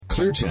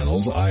Clear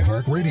Channel's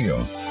iHeartRadio.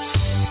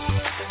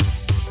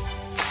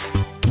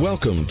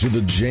 Welcome to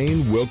the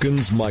Jane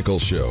Wilkens Michael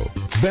Show.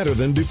 Better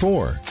than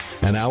before.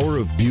 An hour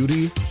of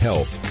beauty,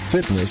 health,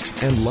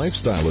 fitness, and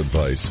lifestyle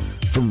advice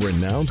from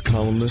renowned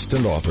columnist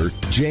and author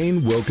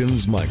Jane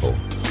Wilkens Michael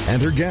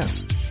and her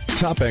guests,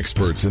 top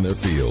experts in their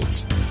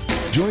fields.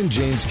 Join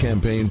Jane's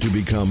campaign to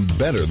become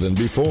better than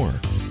before.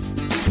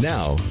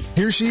 Now,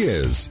 here she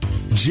is,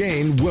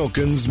 Jane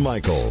Wilkens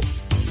Michael.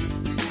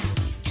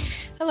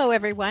 Hello,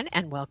 everyone,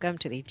 and welcome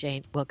to the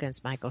Jane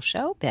Wilkens Michael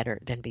Show, Better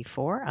Than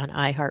Before, on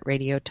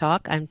iHeartRadio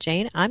Talk. I'm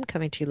Jane. I'm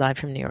coming to you live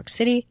from New York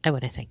City. I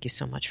want to thank you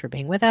so much for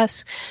being with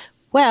us.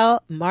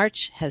 Well,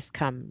 March has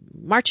come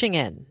marching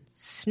in,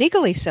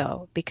 sneakily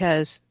so,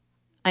 because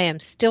I am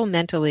still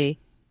mentally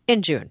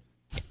in June.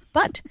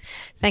 But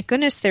thank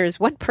goodness there is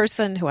one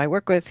person who I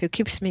work with who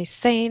keeps me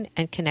sane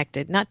and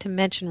connected, not to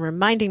mention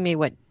reminding me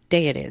what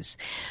day it is.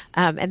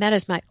 And that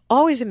is my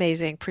always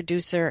amazing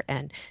producer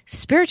and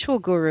spiritual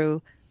guru,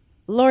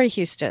 Lori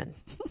Houston.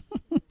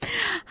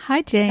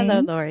 Hi, Jane. Hello,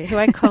 Lori, who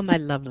I call my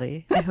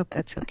lovely. I hope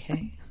that's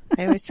okay.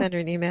 I always send her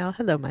an email.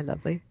 Hello, my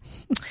lovely.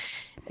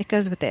 It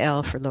goes with the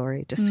L for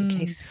Lori, just in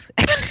case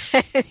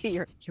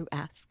you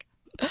ask.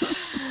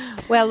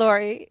 Well,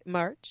 Lori,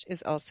 March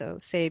is also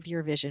Save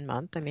Your Vision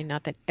Month. I mean,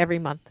 not that every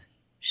month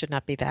should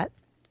not be that.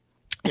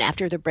 And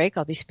after the break,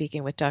 I'll be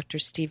speaking with Dr.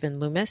 Stephen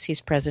Loomis.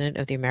 He's president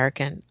of the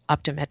American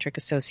Optometric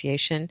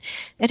Association,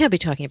 and he'll be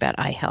talking about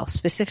eye health,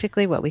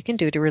 specifically what we can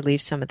do to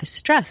relieve some of the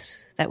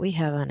stress that we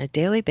have on a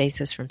daily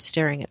basis from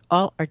staring at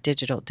all our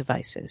digital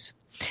devices.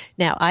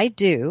 Now, I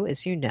do,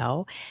 as you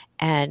know,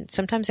 and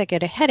sometimes I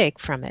get a headache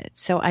from it.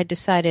 So I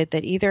decided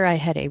that either I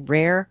had a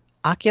rare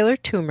ocular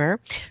tumor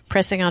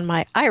pressing on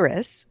my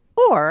iris,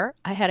 or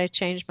I had to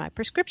change my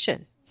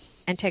prescription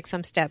and take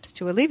some steps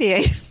to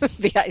alleviate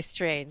the eye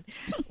strain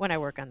when I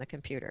work on the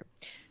computer.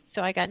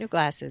 So I got new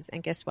glasses,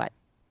 and guess what?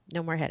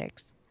 No more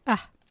headaches.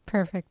 Ah,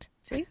 perfect.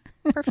 See?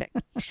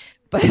 Perfect.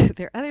 But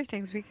there are other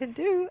things we can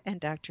do, and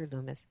Dr.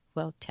 Loomis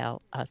will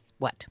tell us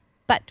what.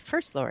 But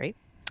first, Lori,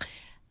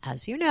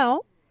 as you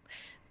know,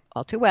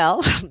 all too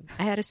well,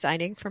 I had a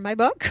signing for my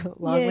book,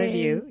 Long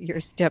Review,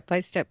 Your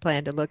Step-by-Step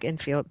Plan to Look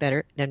and Feel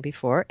Better Than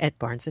Before, at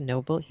Barnes &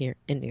 Noble here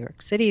in New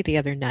York City the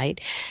other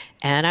night.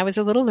 And I was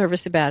a little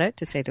nervous about it,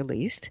 to say the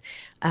least.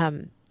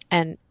 And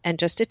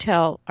just to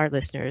tell our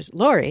listeners,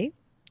 Lori,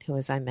 who,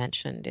 as I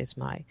mentioned, is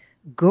my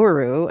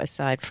guru,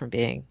 aside from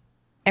being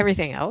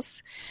everything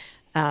else,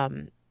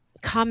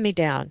 calmed me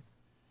down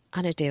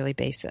on a daily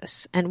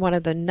basis. And one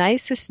of the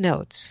nicest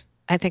notes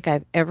I think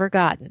I've ever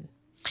gotten,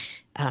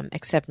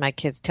 except my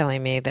kids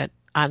telling me that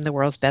I'm the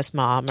world's best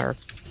mom or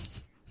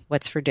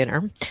what's for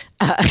dinner,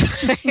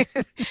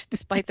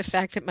 despite the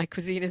fact that my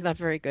cuisine is not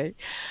very good.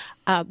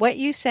 What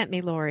you sent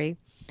me, Lori,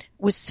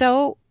 was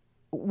so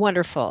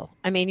wonderful.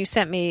 I mean, you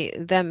sent me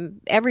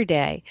them every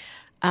day,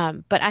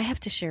 but I have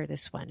to share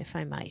this one, if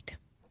I might.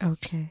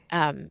 Okay.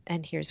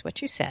 And here's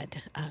what you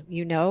said.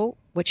 You know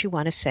what you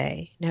want to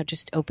say. Now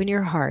just open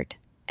your heart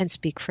and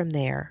speak from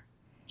there.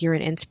 You're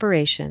an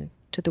inspiration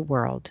to the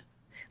world.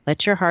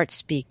 Let your heart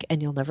speak,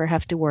 and you'll never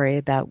have to worry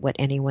about what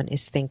anyone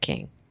is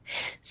thinking.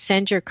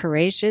 Send your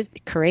courageous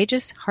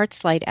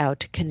heart's light out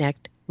to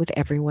connect with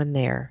everyone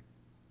there.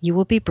 You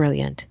will be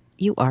brilliant.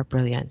 You are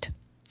brilliant.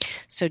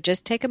 So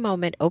just take a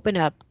moment, open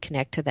up,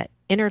 connect to that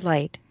inner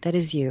light that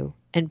is you,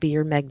 and be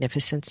your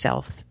magnificent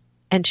self,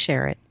 and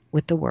share it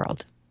with the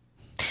world.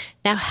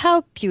 Now,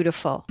 how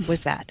beautiful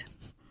was that?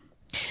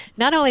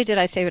 Not only did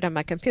I save it on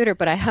my computer,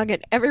 but I hung it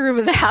in every room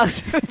of the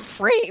house,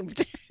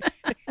 framed.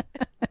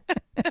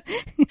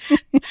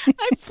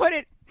 I put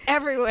it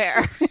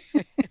everywhere.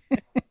 I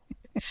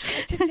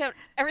took down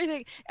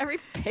everything, every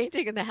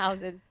painting in the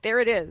house, and there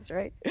it is,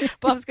 right?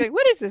 Bob's going,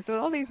 what is this? With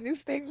all these new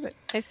things?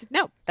 I said,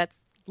 no, that's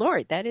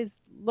Lori. That is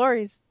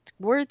Lori's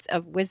words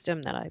of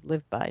wisdom that I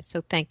live by.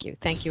 So thank you.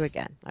 Thank you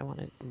again. I want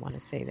to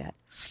say that.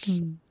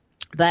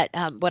 But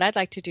what I'd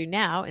like to do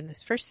now in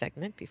this first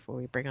segment, before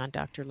we bring on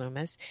Dr.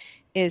 Loomis,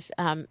 is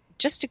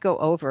just to go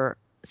over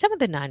some of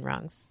the 9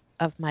 rungs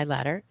of my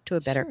ladder to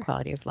a better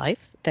quality of life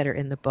that are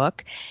in the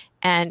book,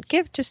 and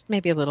give just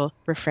maybe a little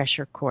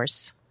refresher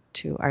course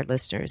to our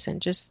listeners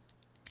and just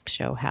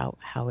show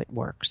how it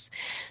works.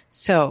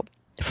 So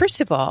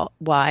first of all,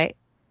 why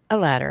a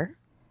ladder,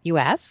 you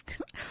ask?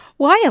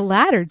 Why a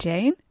ladder,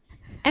 Jane?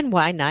 And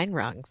why 9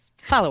 rungs?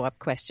 Follow-up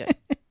question.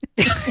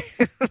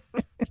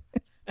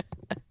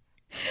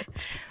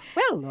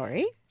 Well,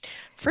 Lori,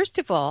 first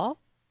of all,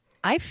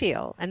 I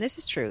feel, and this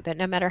is true, that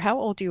no matter how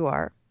old you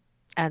are,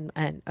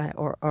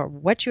 or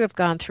what you have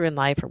gone through in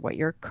life, or what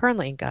you're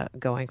currently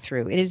going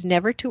through, it is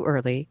never too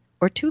early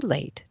or too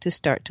late to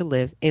start to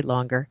live a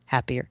longer,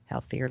 happier,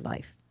 healthier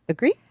life.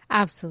 Agree?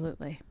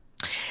 Absolutely.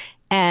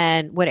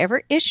 And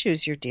whatever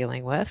issues you're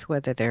dealing with,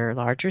 whether they're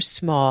large or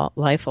small,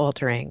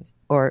 life-altering,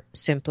 or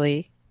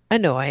simply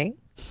annoying,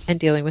 and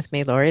dealing with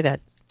me, Lori,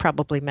 that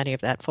probably many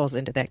of that falls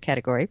into that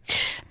category.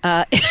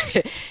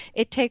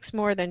 It takes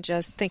more than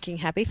just thinking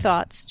happy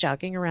thoughts,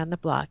 jogging around the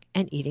block,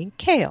 and eating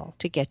kale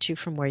to get you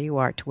from where you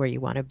are to where you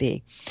want to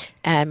be.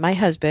 And my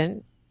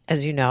husband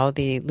as you know,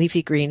 the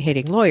leafy green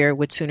hating lawyer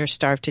would sooner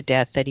starve to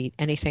death than eat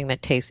anything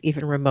that tastes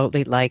even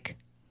remotely like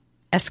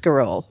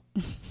escarole.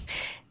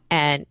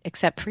 And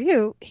except for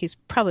you, he's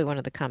probably one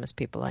of the calmest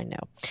people I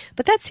know.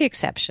 But that's the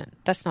exception.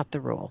 That's not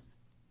the rule.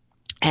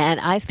 And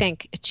I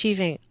think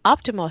achieving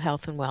optimal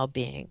health and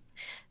well-being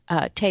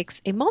takes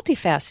a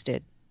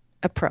multifaceted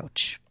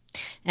approach.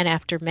 And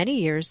after many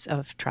years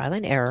of trial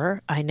and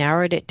error, I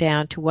narrowed it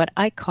down to what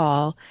I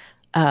call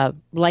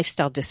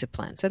lifestyle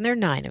disciplines. And there are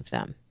 9 of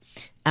them.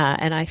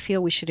 And I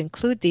feel we should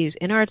include these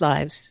in our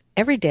lives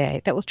every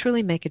day that will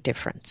truly make a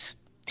difference.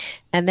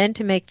 And then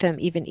to make them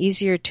even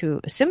easier to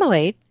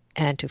assimilate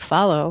and to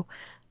follow,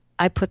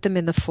 I put them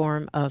in the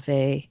form of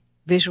a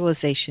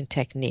visualization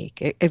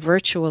technique, a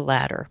virtual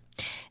ladder.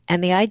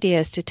 And the idea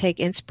is to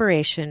take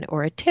inspiration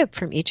or a tip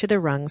from each of the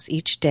rungs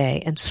each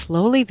day and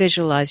slowly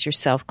visualize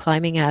yourself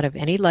climbing out of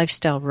any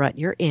lifestyle rut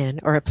you're in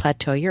or a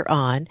plateau you're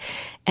on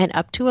and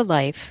up to a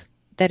life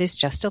that is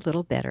just a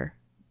little better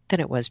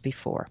than it was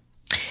before.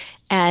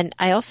 And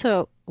I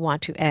also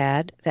want to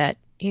add that,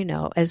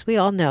 as we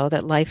all know,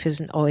 that life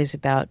isn't always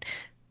about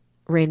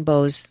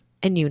rainbows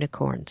and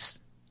unicorns,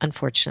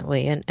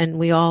 unfortunately. And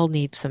we all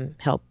need some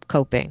help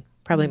coping,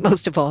 probably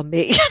most of all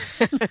me.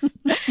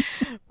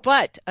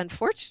 But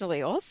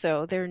unfortunately,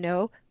 also, there are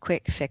no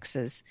quick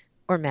fixes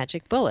or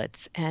magic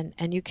bullets, and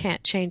you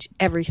can't change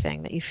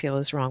everything that you feel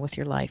is wrong with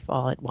your life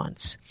all at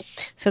once.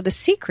 So the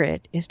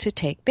secret is to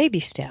take baby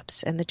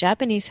steps, and the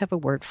Japanese have a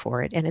word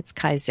for it, and it's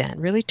kaizen,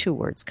 really 2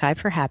 words, kai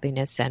for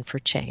happiness, zen for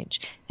change.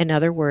 In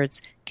other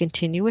words,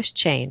 continuous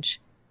change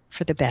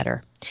for the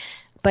better.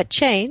 But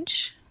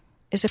change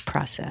is a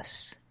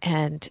process,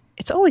 and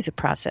it's always a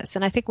process.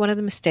 And I think one of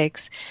the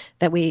mistakes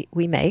that we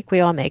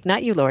all make,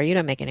 not you, Laura, you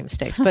don't make any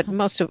mistakes, but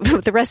most of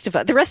the rest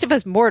of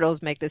us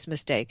mortals make this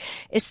mistake,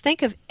 is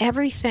think of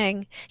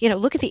everything,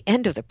 look at the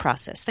end of the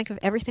process. Think of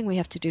everything we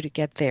have to do to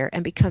get there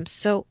and become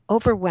so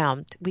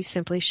overwhelmed we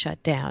simply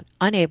shut down,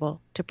 unable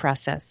to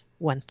process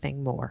one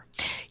thing more.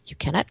 You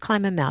cannot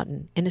climb a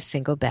mountain in a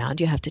single bound.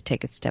 You have to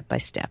take it step by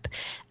step.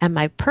 And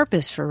my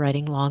purpose for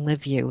writing Long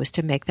Live You was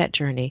to make that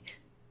journey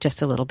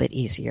just a little bit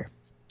easier.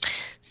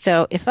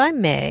 So if I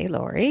may,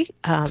 Lori,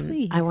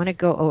 I want to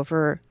go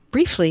over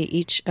briefly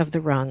each of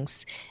the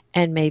rungs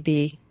and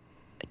maybe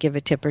give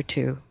a tip or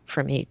 2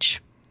 from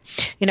each.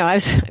 I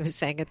was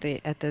saying at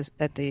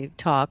the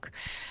talk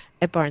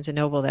at Barnes and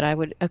Noble that I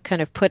would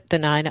kind of put the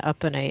 9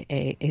 up on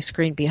a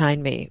screen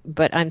behind me,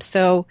 but I'm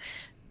so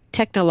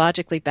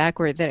technologically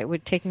backward that it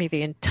would take me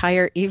the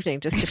entire evening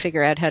just to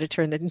figure out how to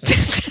turn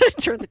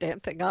the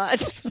damn thing on.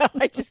 So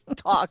I just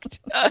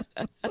talked.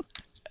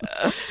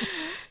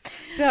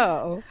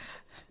 So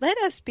let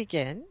us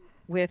begin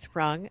with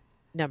rung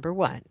number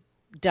 1,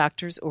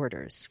 doctor's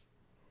orders.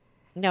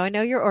 Now, I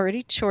know you're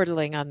already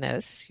chortling on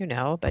this,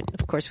 but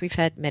of course we've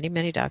had many,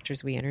 many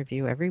doctors we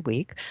interview every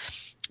week.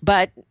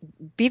 But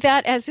be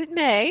that as it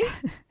may,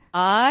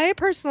 I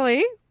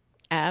personally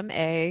am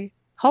a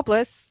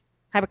hopeless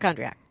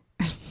hypochondriac.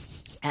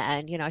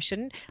 And, I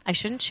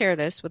shouldn't share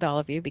this with all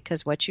of you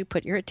because what you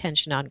put your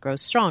attention on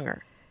grows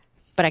stronger.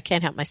 But I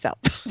can't help myself.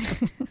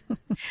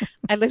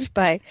 I live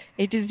by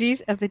a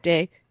disease of the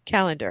day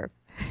calendar.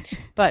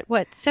 But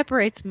what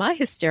separates my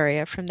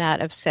hysteria from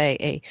that of, say,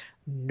 a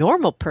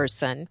normal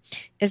person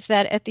is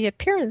that at the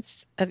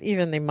appearance of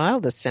even the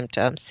mildest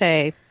symptom,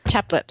 say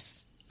chapped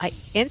lips, I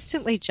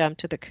instantly jump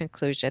to the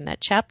conclusion that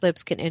chapped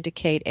lips can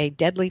indicate a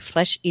deadly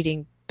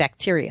flesh-eating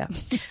bacteria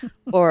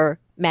or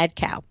mad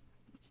cow.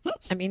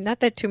 I mean,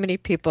 not that too many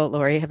people,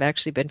 Lori, have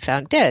actually been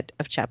found dead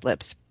of chapped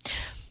lips.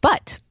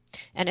 But,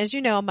 and as you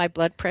know, my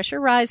blood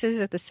pressure rises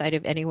at the sight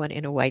of anyone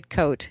in a white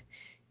coat,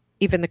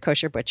 even the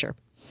kosher butcher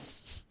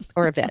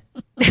or a vet.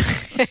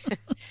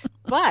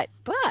 But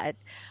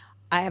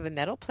I have a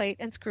metal plate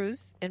and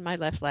screws in my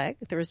left leg.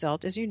 The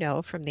result, as you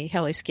know, from the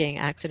heli skiing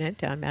accident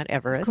down Mount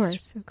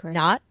Everest. Of course.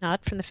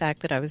 Not from the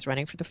fact that I was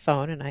running for the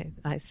phone and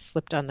I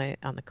slipped on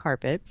the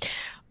carpet.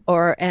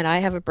 And I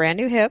have a brand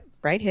new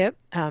right hip,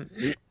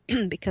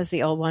 because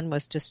the old one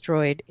was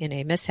destroyed in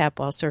a mishap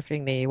while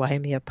surfing the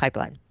Waimea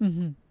pipeline.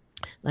 Mm-hmm.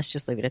 Let's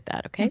just leave it at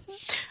that, okay?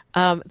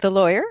 Mm-hmm. The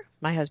lawyer,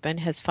 my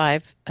husband, has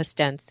 5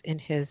 stents in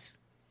his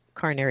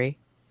coronary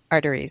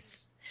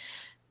arteries.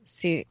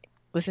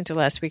 Listen to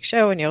last week's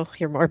show and you'll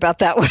hear more about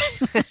that one.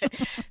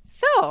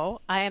 So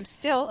I am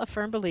still a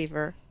firm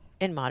believer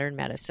in modern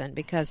medicine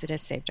because it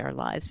has saved our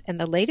lives. And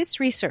the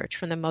latest research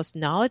from the most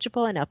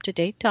knowledgeable and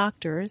up-to-date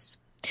doctors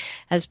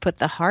has put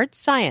the hard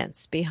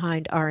science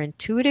behind our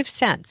intuitive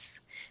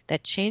sense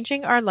that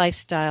changing our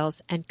lifestyles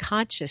and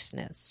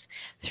consciousness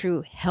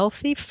through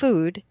healthy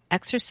food,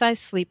 exercise,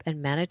 sleep,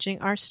 and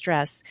managing our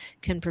stress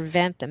can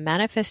prevent the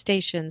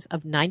manifestations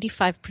of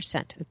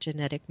 95% of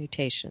genetic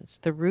mutations,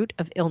 the root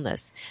of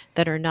illness,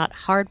 that are not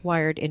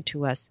hardwired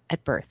into us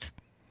at birth.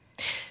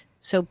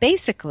 So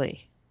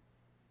basically,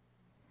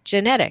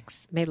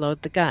 genetics may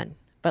load the gun,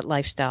 but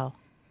lifestyle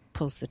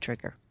pulls the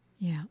trigger.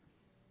 Yeah.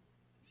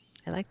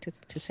 I like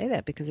to say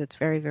that because it's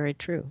very, very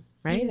true,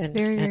 right? It's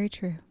very, very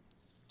true.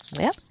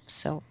 Yep.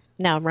 So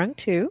now rung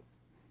 2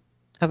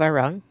 of our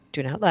rung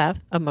do not laugh,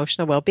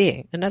 emotional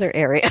well-being, another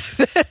area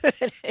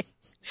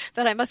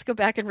that I must go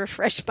back and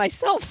refresh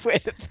myself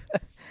with.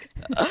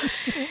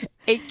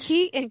 A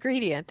key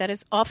ingredient that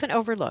is often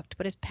overlooked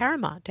but is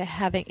paramount to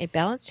having a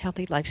balanced,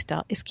 healthy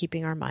lifestyle is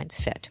keeping our minds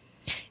fit.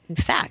 In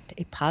fact,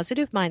 a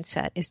positive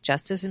mindset is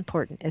just as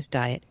important as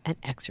diet and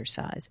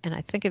exercise, and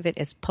I think of it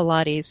as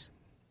Pilates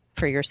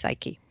for your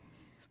psyche.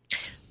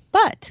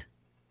 But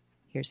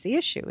here's the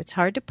issue. It's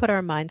hard to put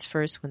our minds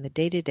first when the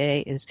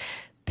day-to-day is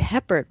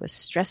peppered with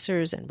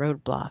stressors and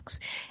roadblocks.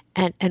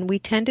 And we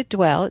tend to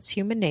dwell, it's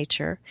human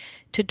nature,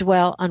 to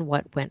dwell on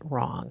what went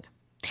wrong.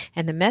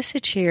 And the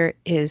message here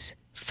is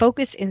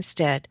focus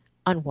instead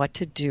on what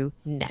to do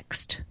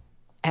next.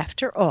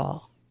 After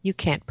all, you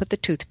can't put the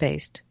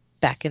toothpaste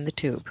back in the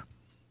tube.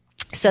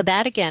 So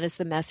that, again, is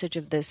the message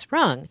of this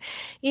rung.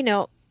 You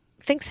know,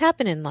 things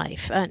happen in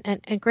life.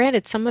 And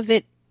granted, some of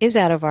it is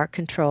out of our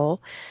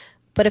control.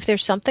 But if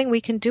there's something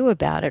we can do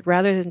about it,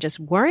 rather than just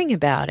worrying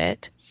about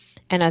it,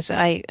 and as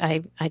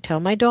I tell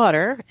my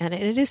daughter, and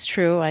it is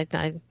true, I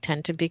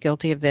tend to be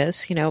guilty of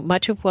this, you know,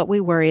 much of what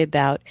we worry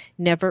about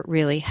never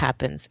really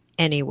happens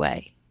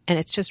anyway. And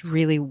it's just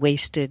really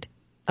wasted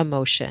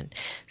emotion.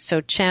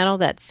 So channel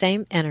that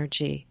same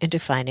energy into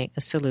finding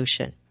a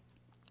solution.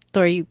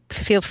 Lori, you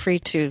feel free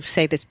to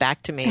say this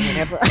back to me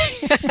whenever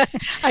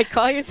I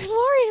call you and say,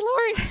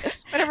 Lori,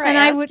 whenever I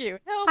ask you.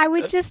 Help. I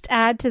would just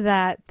add to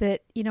that,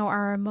 you know,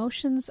 our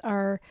emotions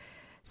are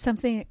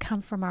something that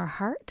come from our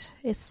heart.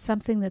 It's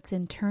something that's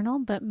internal,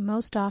 but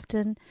most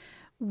often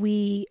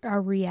we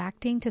are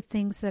reacting to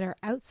things that are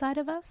outside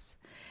of us.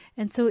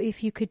 And so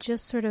if you could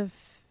just sort of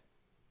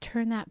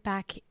turn that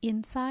back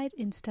inside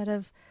instead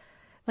of,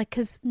 like,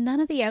 because none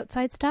of the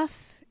outside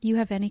stuff you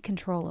have any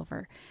control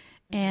over.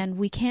 And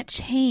we can't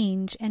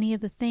change any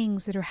of the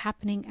things that are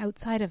happening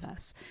outside of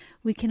us.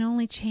 We can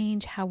only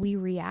change how we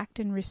react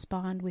and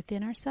respond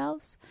within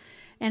ourselves.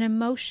 And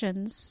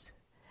emotions,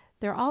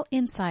 they're all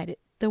inside it.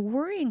 The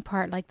worrying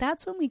part, like,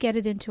 that's when we get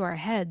it into our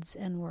heads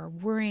and we're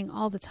worrying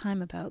all the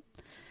time about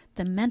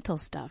the mental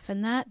stuff.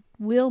 And that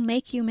will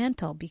make you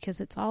mental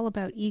because it's all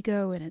about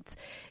ego and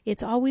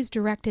it's always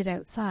directed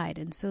outside.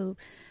 And so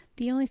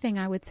the only thing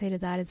I would say to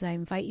that is I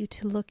invite you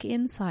to look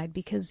inside,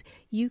 because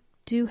you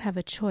do have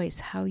a choice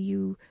how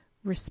you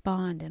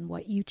respond and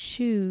what you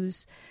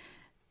choose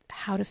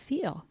how to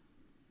feel.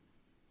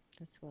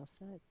 That's well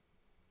said.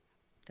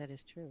 That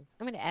is true.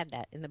 I'm going to add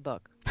that in the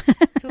book.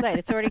 Too late.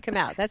 It's already come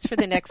out. That's for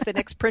the next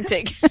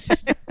printing.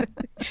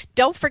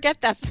 Don't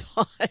forget that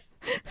thought.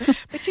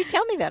 But you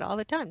tell me that all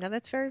the time. Now,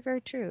 that's very,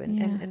 very true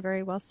and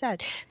very well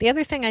said. The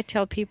other thing I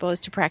tell people is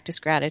to practice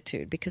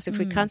gratitude, because if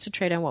we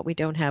concentrate on what we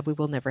don't have, we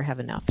will never have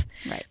enough.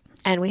 Right.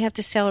 And we have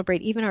to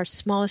celebrate even our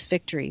smallest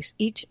victories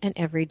each and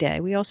every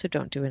day. We also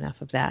don't do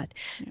enough of that.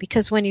 Yeah.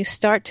 Because when you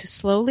start to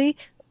slowly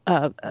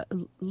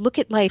look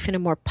at life in a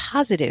more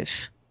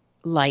positive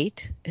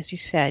light, as you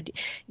said,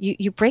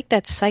 you break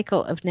that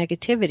cycle of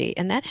negativity,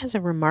 and that has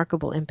a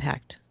remarkable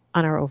impact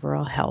on our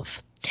overall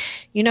health.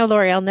 You know,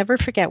 Lori, I'll never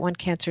forget one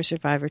cancer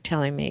survivor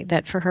telling me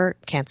that for her,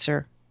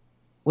 cancer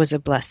was a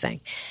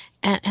blessing.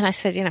 And I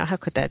said, you know, how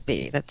could that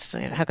be?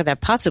 How could that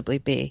possibly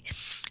be?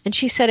 And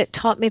she said, it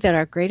taught me that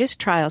our greatest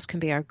trials can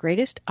be our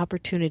greatest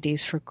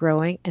opportunities for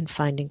growing and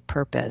finding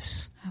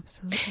purpose.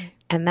 Absolutely.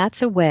 And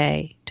that's a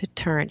way to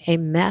turn a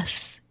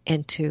mess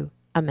into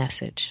a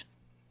message,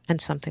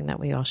 and something that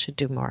we all should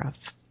do more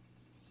of.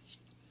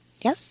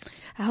 Yes?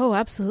 Oh,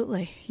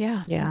 absolutely.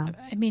 Yeah. Yeah.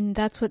 I mean,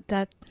 that's what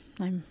I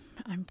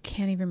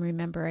can't even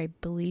remember. I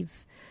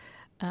believe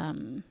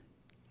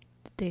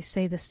they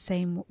say the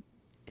same.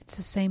 It's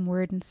the same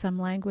word in some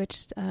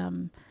language,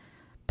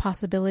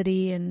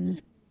 possibility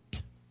and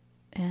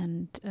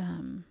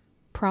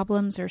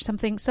problems or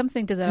something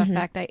to that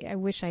effect. I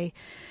wish I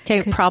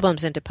take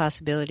problems into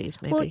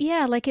possibilities. Maybe. Well,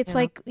 yeah, like it's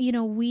like, you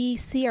know, we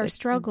see our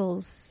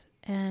struggles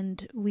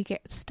and we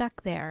get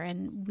stuck there,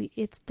 and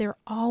there are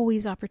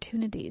always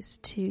opportunities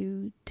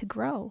to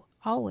grow.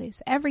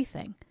 Always,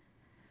 everything.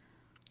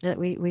 That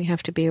we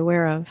have to be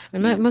aware of.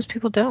 And most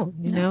people don't,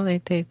 you know,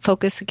 they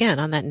focus again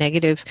on that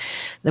negative,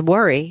 the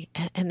worry,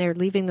 and they're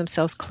leaving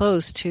themselves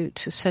closed to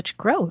such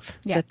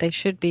growth that they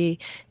should be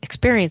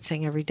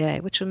experiencing every day,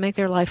 which will make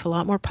their life a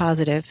lot more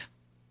positive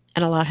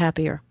and a lot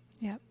happier.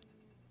 Yeah.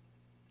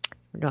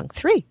 Rung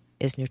 3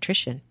 is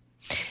nutrition.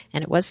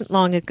 And it wasn't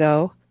long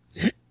ago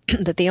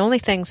that the only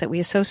things that we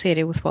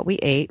associated with what we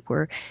ate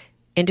were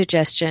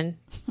indigestion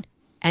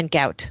and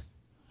gout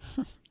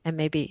and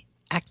maybe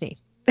acne.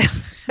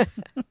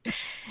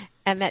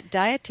 And that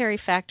dietary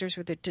factors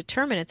were the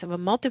determinants of a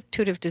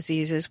multitude of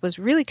diseases was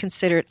really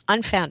considered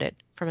unfounded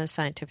from a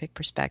scientific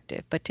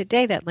perspective. But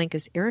today that link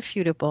is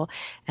irrefutable,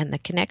 and the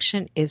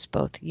connection is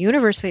both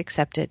universally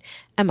accepted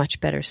and much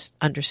better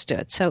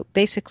understood. So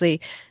basically,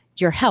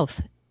 your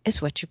health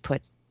is what you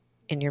put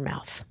in your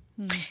mouth.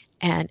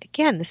 And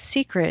again, the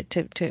secret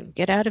to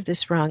get out of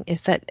this rung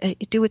is that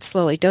you do it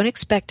slowly. Don't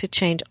expect to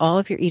change all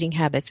of your eating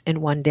habits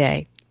in one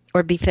day.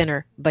 or be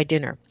thinner by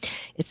dinner.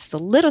 It's the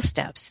little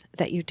steps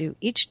that you do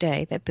each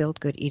day that build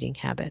good eating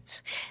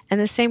habits. And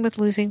the same with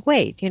losing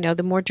weight. You know,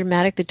 the more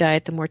dramatic the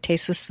diet, the more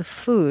tasteless the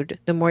food,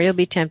 the more you'll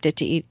be tempted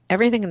to eat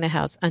everything in the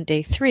house on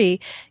day 3,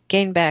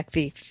 gain back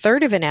the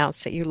third of an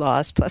ounce that you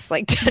lost, plus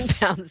like 10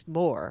 pounds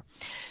more.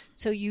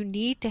 So you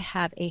need to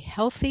have a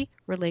healthy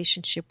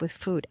relationship with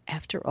food.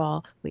 After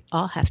all, we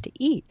all have to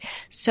eat.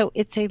 So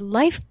it's a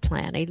life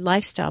plan, a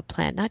lifestyle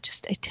plan, not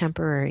just a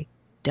temporary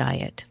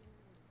diet.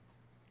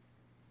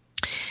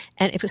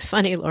 And it was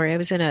funny, Lori, I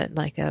was in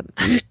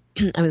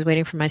I was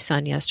waiting for my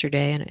son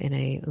yesterday in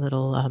a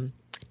little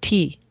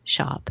tea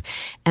shop,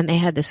 and they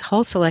had this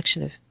whole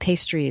selection of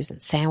pastries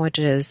and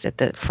sandwiches at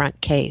the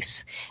front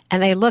case,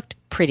 and they looked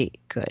pretty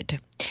good.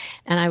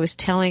 And I was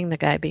telling the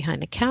guy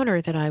behind the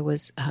counter that I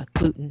was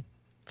gluten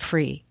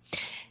free,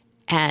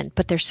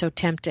 but they're so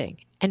tempting.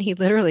 And he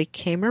literally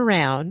came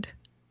around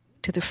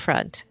to the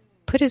front,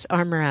 put his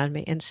arm around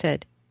me, and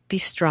said, "Be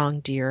strong,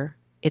 dear.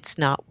 It's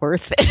not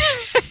worth it."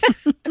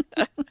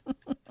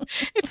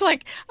 It's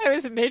like I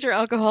was a major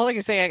alcoholic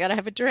and saying, I got to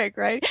have a drink,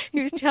 right?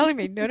 He was telling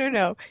me,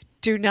 no,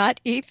 do not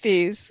eat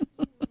these.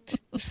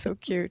 So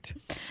cute.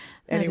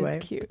 Anyway,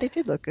 that is cute. They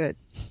did look good.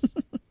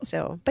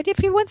 So, but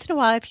if you once in a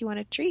while, if you want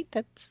a treat,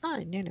 that's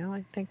fine. You know,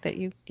 I think that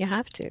you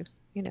have to.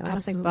 You know, I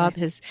don't think Bob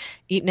has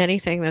eaten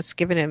anything that's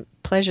given him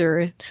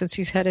pleasure since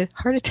he's had a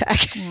heart attack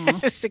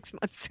 6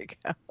 months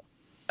ago.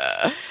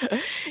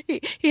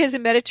 He has a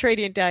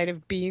Mediterranean diet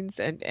of beans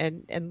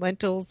and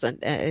lentils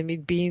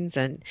and beans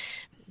and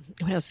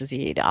what else does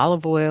he eat?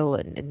 Olive oil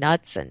and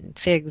nuts and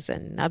figs,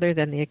 and other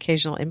than the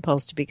occasional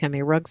impulse to become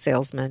a rug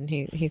salesman,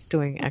 he's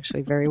doing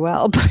actually very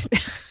well. But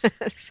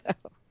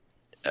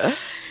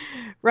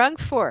rung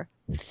 4,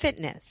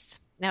 fitness.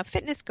 Now,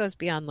 fitness goes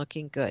beyond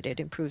looking good.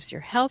 It improves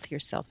your health, your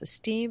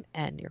self-esteem,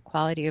 and your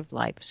quality of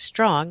life.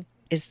 Strong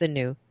is the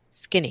new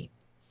skinny.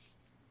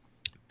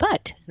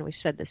 But, and we've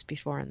said this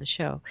before on the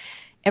show,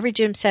 every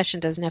gym session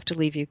doesn't have to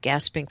leave you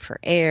gasping for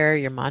air.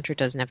 Your mantra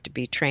doesn't have to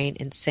be train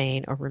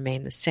insane or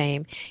remain the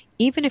same.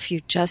 Even if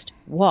you just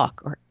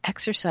walk or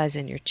exercise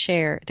in your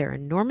chair, there are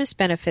enormous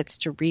benefits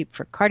to reap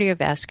for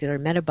cardiovascular,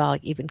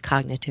 metabolic, even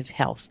cognitive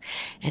health.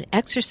 And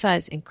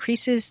exercise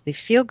increases the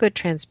feel-good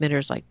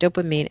transmitters like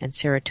dopamine and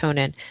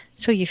serotonin,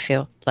 so you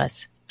feel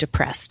less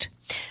depressed.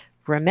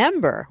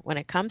 Remember, when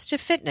it comes to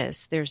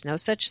fitness, there's no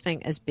such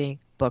thing as being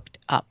booked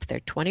up. There are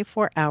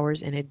 24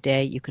 hours in a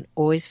day. You can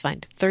always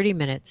find 30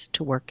 minutes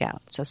to work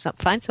out. So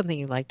find something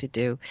you like to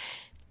do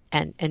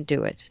and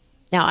do it.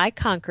 Now, I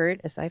conquered,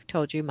 as I've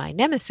told you, my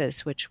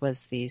nemesis, which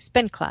was the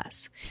spin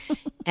class.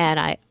 And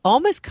I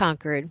almost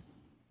conquered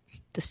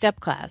the step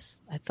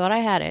class. I thought I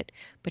had it,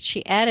 but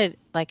she added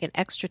like an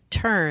extra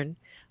turn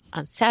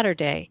on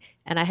Saturday,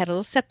 and I had a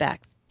little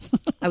setback.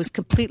 I was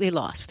completely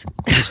lost.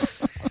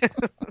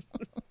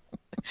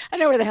 I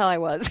know where the hell I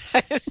was.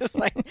 I was just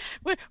like,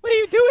 what are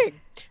you doing?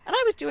 And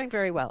I was doing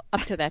very well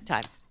up to that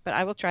time, but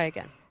I will try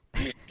again.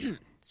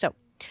 So,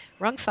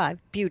 rung 5,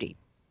 beauty.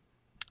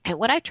 And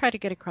what I try to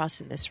get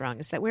across in this rung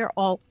is that we're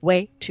all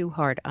way too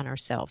hard on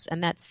ourselves,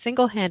 and that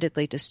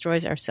single-handedly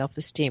destroys our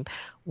self-esteem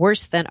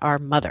worse than our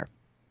mother.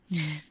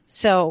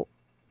 So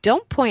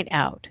don't point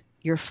out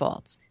your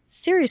faults.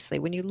 Seriously,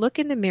 when you look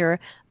in the mirror,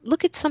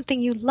 look at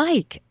something you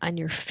like on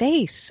your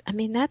face. I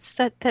mean,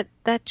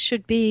 that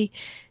should be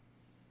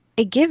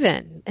a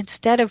given,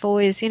 instead of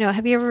always,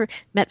 have you ever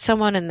met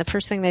someone and the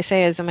first thing they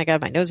say is, oh my God,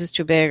 my nose is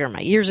too big or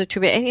my ears are too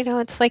big. And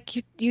it's like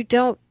you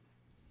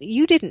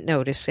didn't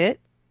notice it.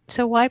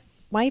 So why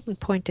even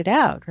point it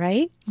out,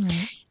 right?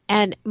 Mm-hmm.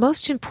 And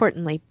most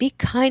importantly, be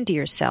kind to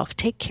yourself.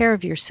 Take care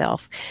of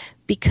yourself,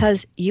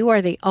 because you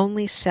are the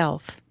only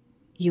self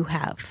you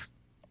have.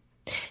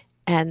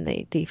 And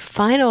the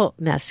final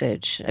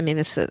message, I mean,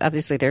 this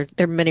obviously there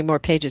are many more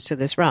pages to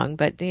this rung,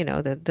 but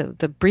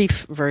the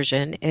brief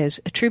version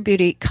is: a true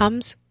beauty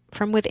comes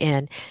from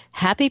within.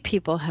 Happy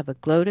people have a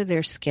glow to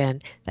their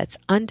skin that's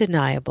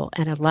undeniable,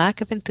 and a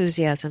lack of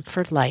enthusiasm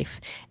for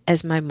life,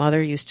 as my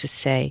mother used to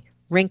say,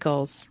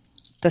 wrinkles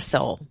the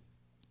soul.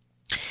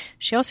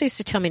 She also used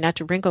to tell me not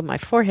to wrinkle my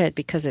forehead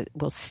because it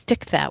will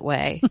stick that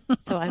way.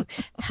 So I'm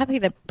happy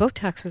that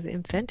Botox was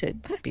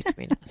invented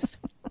between us.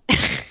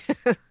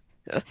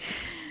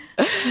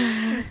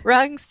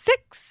 Rung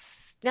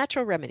 6,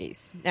 natural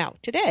remedies. Now,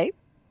 today,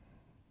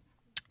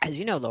 as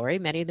you know, Lori,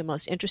 many of the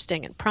most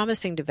interesting and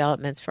promising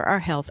developments for our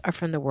health are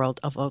from the world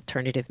of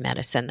alternative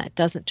medicine that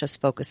doesn't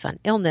just focus on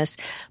illness,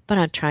 but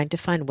on trying to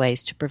find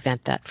ways to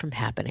prevent that from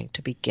happening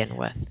to begin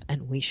with.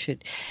 And we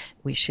should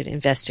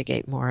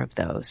investigate more of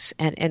those.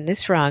 And in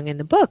this rung, in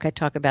the book, I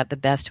talk about the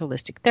best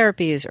holistic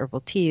therapies,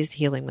 herbal teas,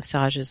 healing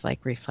massages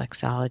like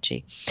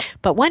reflexology.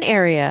 But one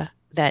area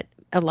that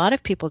a lot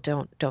of people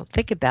don't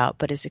think about,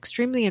 but is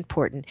extremely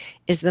important,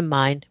 is the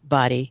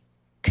mind-body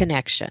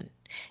connection.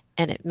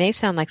 And it may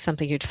sound like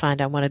something you'd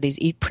find on one of these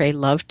Eat, Pray,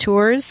 Love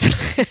tours,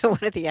 one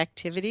of the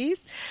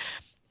activities.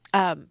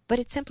 But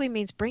it simply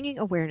means bringing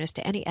awareness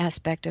to any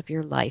aspect of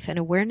your life. And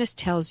awareness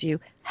tells you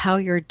how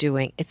you're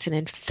doing. It's an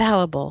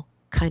infallible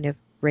kind of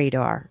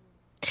radar.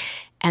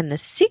 And the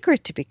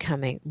secret to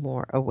becoming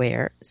more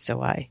aware,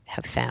 so I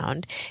have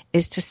found,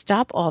 is to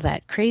stop all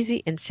that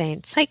crazy,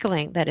 insane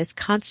cycling that is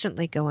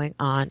constantly going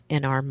on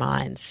in our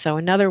minds. So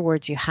in other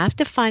words, you have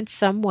to find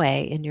some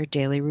way in your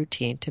daily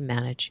routine to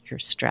manage your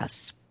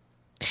stress.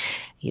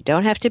 You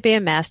don't have to be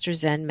a master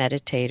Zen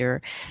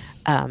meditator.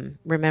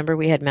 Remember,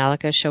 we had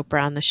Malika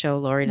Chopra on the show,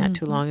 Lori, not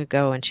too long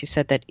ago, and she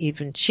said that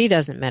even she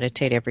doesn't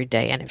meditate every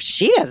day. And if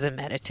she doesn't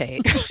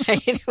meditate,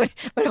 right,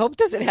 what hope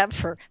does it have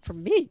for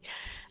me?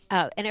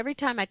 And every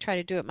time I try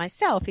to do it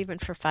myself, even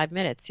for 5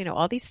 minutes,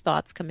 all these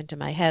thoughts come into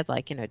my head,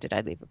 like, did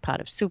I leave a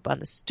pot of soup on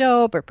the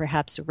stove or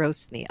perhaps a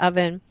roast in the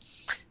oven?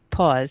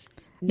 Pause.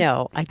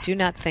 No, I do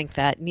not think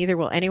that. Neither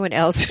will anyone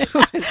else.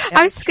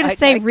 I was going to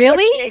say,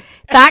 really?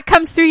 That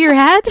comes through your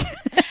head?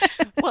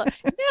 Well,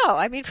 no.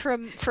 I mean, for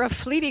a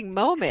fleeting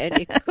moment,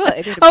 it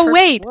could. Oh,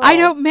 wait. I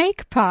don't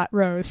make pot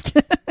roast.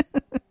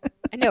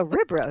 I know,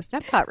 rib roast,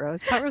 not pot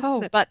roast. Pot roast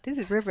is the butt. This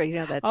is rib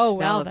roast. That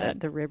smell of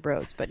the rib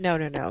roast. But no.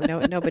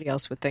 Nobody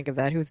else would think of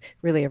that who's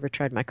really ever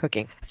tried my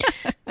cooking.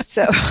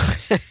 So,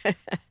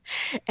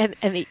 and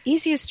the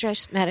easiest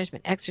stress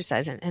management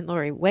exercise, and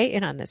Lori, weigh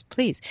in on this,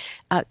 please.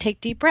 Take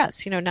deep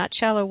breaths, not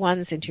shallow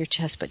ones into your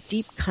chest, but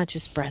deep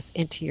conscious breaths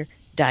into your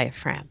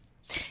diaphragm.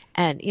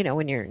 And,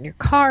 when you're in your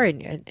car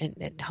and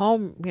at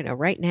home,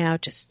 right now,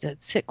 just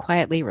sit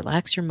quietly,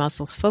 relax your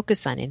muscles,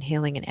 focus on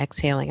inhaling and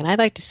exhaling. And I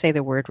like to say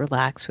the word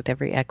relax with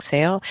every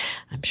exhale.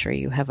 I'm sure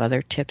you have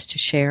other tips to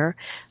share.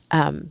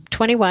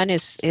 21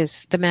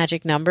 is the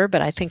magic number,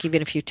 but I think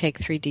even if you take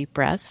 3 deep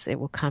breaths, it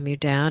will calm you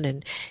down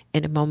and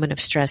in a moment of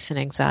stress and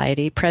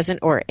anxiety, present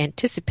or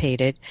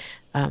anticipated,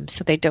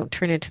 so they don't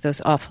turn into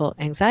those awful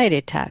anxiety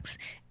attacks.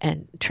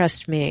 And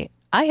trust me,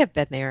 I have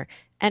been there.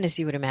 And as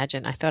you would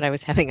imagine, I thought I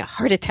was having a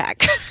heart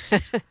attack.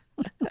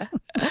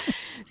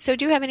 So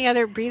do you have any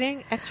other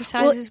breathing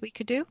exercises we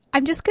could do?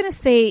 I'm just going to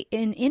say,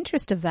 in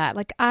interest of that,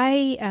 like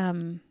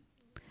when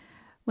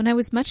I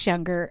was much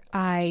younger,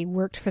 I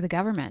worked for the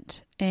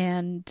government,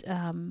 and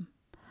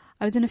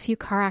I was in a few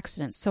car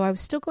accidents. So I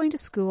was still going to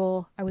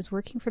school, I was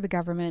working for the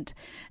government,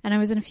 and I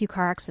was in a few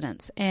car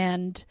accidents.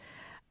 And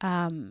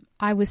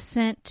I was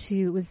sent to,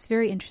 it was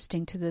very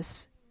interesting, to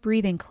this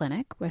breathing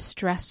clinic, a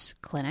stress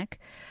clinic.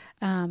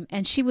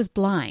 And she was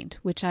blind,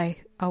 which I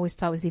always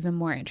thought was even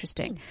more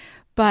interesting.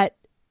 But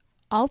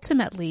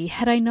ultimately,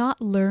 had I not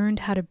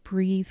learned how to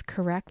breathe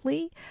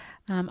correctly,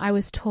 I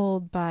was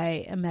told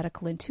by a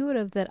medical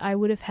intuitive that I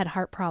would have had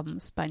heart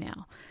problems by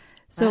now.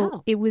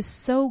 So It was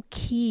so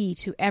key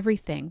to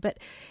everything. But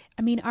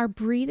I mean, our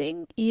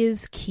breathing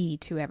is key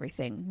to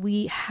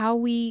everything. How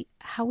we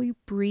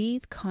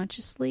breathe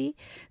consciously.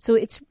 So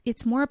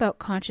it's more about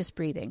conscious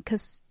breathing,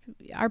 because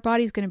our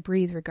body's going to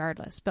breathe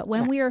regardless. But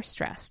when we are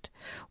stressed,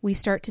 we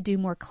start to do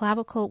more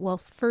clavicle. Well,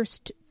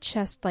 first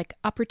chest, like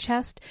upper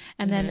chest,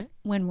 and then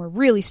when we're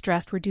really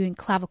stressed, we're doing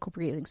clavicle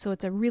breathing. So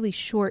it's a really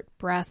short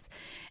breath.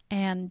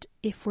 And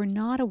if we're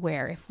not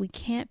aware, if we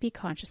can't be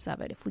conscious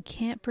of it, if we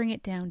can't bring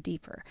it down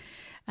deeper,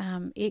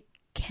 it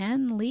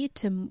can lead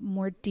to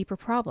more deeper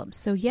problems.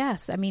 So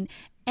yes, I mean,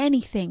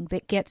 anything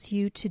that gets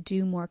you to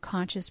do more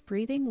conscious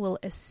breathing will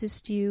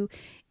assist you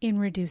in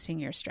reducing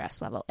your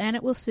stress level, and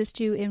it will assist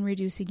you in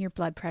reducing your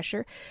blood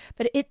pressure.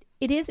 But it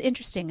is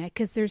interesting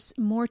because there's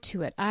more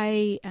to it.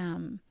 I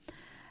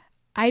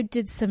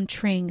did some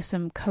training,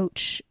 some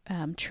coach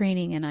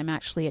training, and I'm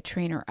actually a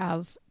trainer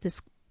of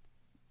this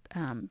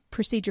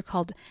procedure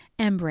called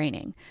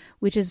M-braining,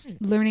 which is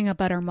learning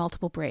about our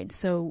multiple brains.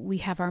 So we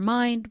have our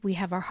mind, we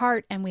have our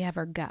heart, and we have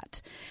our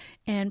gut.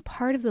 And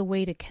part of the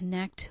way to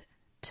connect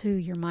to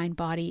your mind,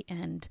 body,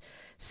 and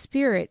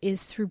spirit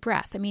is through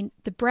breath. I mean,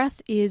 the breath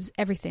is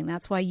everything.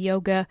 That's why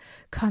yoga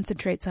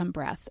concentrates on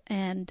breath.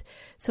 And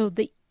so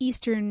the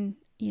Eastern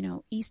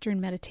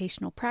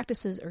meditational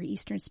practices or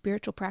Eastern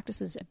spiritual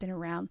practices have been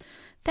around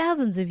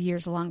thousands of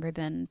years longer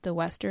than the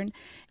Western.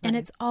 And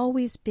it's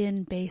always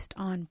been based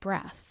on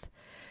breath.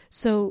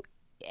 So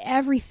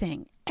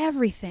everything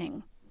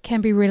can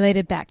be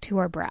related back to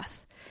our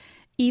breath.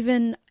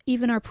 Even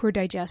our poor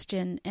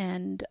digestion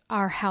and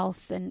our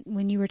health. And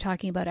when you were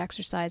talking about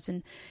exercise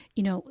and,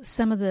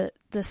 some of the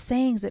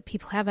sayings that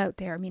people have out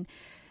there, I mean,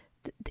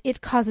 it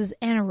causes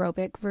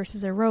anaerobic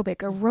versus aerobic.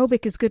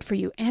 Aerobic is good for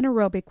you.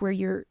 Anaerobic, where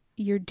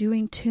you're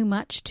doing too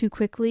much too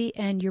quickly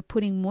and you're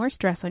putting more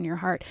stress on your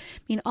heart.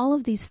 I mean, all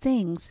of these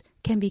things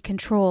can be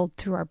controlled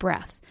through our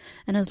breath.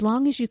 And as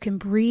long as you can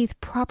breathe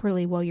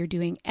properly while you're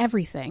doing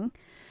everything,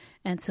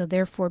 and so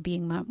therefore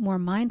being more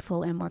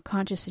mindful and more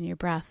conscious in your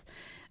breath,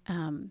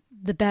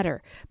 the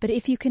better. But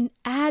if you can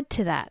add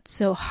to that,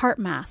 so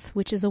HeartMath,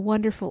 which is a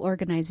wonderful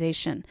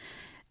organization,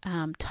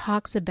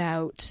 talks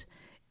about,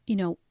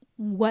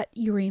 what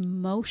your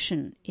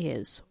emotion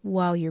is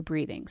while you're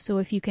breathing. So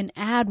if you can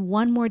add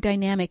one more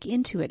dynamic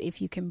into it,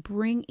 if you can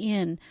bring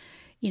in,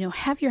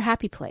 have your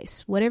happy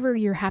place, whatever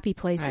your happy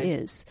place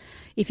is,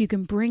 if you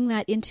can bring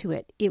that into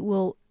it, it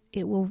will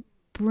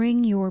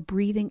bring your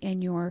breathing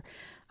and your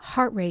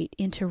heart rate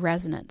into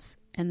resonance.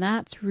 And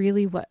that's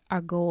really what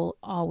our goal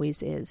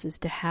always is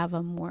to have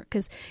a more,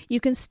 because you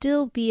can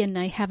still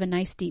have a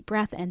nice deep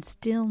breath and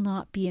still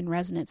not be in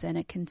resonance, and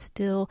it can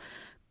still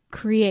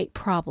create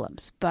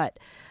problems. But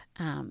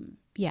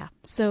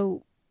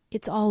so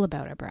it's all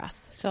about our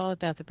breath. It's all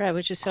about the breath,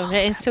 which is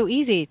it's so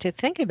easy to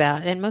think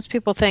about. And most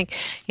people think,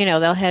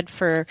 they'll head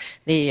for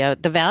the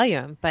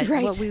Valium, but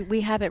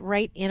we have it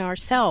right in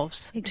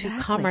ourselves to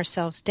calm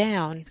ourselves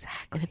down.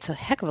 Exactly. And it's a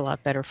heck of a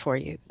lot better for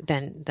you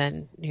than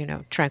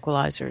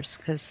tranquilizers,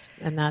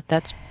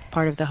 that's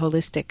part of the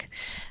holistic,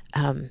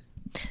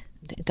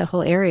 the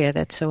whole area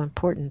that's so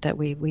important that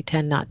we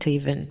tend not to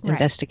even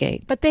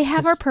investigate. But they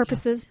have our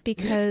purposes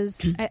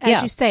because,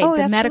 as you say,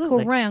 the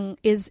medical rung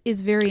is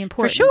very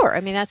important. For sure.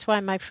 I mean, that's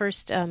why my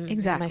first rung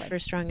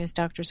is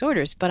doctor's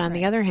orders. But on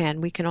the other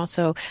hand, we can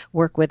also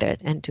work with it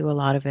and do a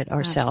lot of it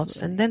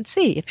ourselves, and then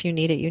see if you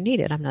need it, you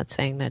need it. I'm not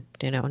saying that,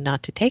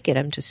 not to take it.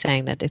 I'm just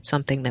saying that it's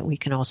something that we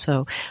can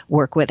also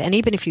work with. And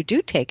even if you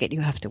do take it,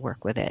 you have to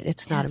work with it.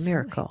 It's not a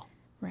miracle.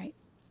 Right.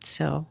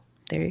 So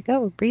there you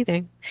go,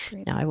 breathing.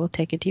 Now I will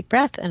take a deep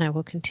breath and I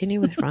will continue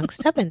with rung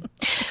 7,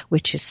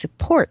 which is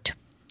support.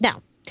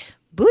 Now,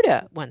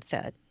 Buddha once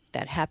said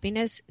that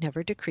happiness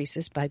never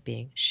decreases by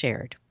being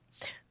shared.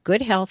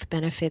 Good health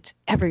benefits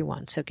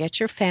everyone, so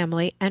get your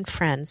family and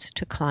friends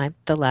to climb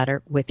the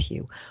ladder with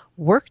you.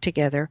 Work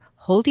together,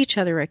 hold each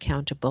other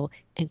accountable,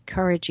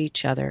 encourage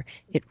each other.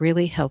 It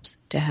really helps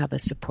to have a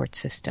support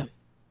system.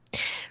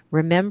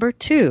 Remember,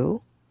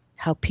 too,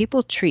 how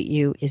people treat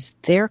you is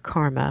their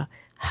karma.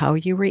 How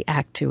you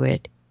react to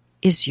it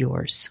is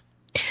yours.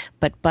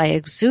 But by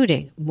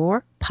exuding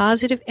more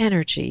positive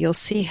energy, you'll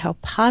see how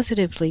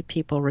positively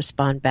people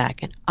respond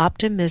back, and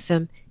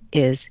optimism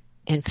is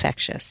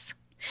infectious.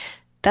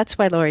 That's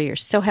why, Lori, you're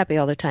so happy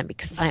all the time,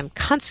 because I am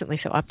constantly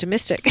so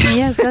optimistic.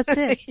 Yes, that's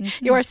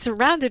it. You are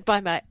surrounded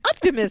by my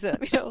optimism.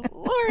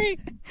 Lori.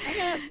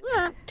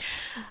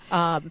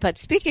 But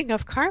speaking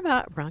of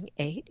karma, rung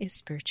 8 is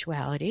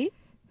spirituality.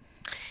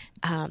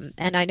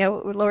 And I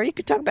know, Laura, you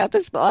could talk about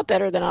this a lot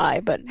better than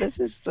I, but this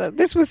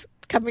was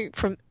coming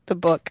from the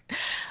book.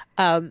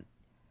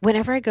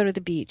 Whenever I go to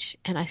the beach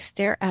and I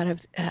stare out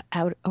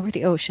over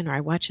the ocean, or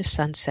I watch a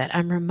sunset,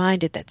 I'm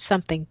reminded that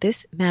something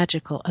this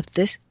magical, of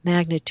this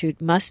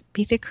magnitude, must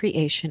be the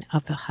creation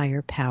of a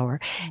higher power,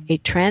 a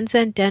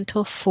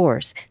transcendental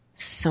force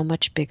so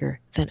much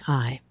bigger than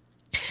I.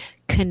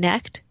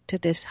 Connect to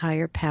this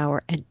higher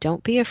power and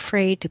don't be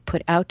afraid to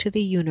put out to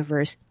the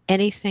universe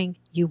anything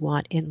you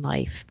want in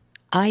life.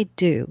 I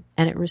do,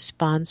 and it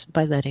responds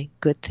by letting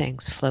good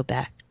things flow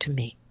back to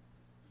me.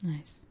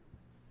 Nice.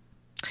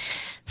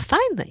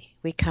 Finally,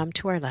 we come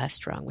to our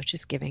last rung, which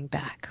is giving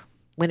back.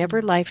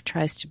 Whenever life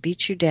tries to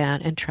beat you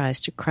down and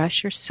tries to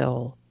crush your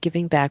soul,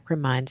 giving back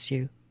reminds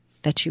you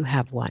that you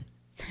have one.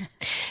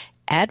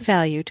 Add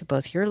value to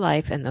both your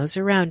life and those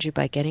around you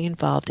by getting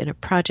involved in a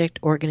project,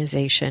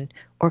 organization,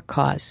 or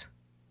cause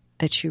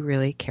that you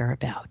really care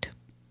about.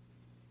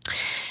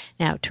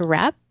 Now, to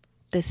wrap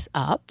this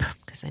up,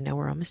 because I know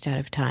we're almost out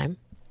of time,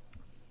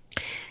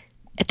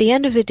 at the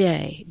end of the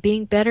day,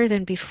 being better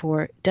than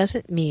before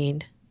doesn't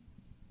mean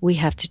we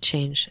have to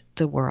change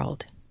the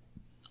world.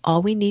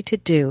 All we need to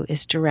do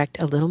is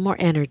direct a little more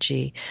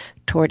energy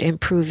toward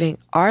improving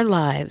our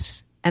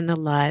lives and the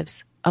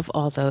lives of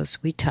all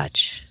those we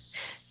touch.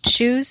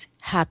 Choose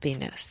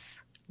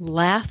happiness,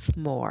 laugh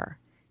more,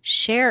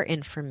 share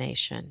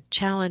information,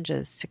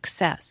 challenges,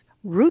 success,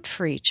 root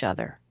for each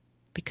other,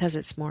 because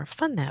it's more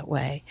fun that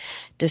way.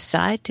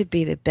 Decide to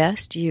be the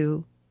best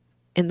you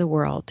in the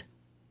world,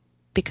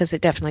 because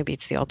it definitely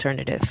beats the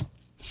alternative.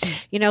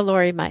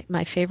 Lori,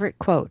 my favorite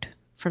quote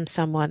from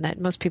someone that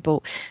most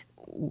people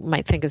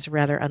might think is a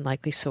rather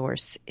unlikely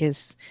source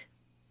is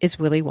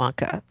Willy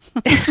Wonka.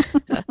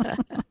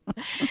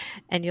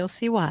 And you'll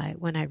see why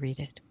when I read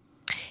it.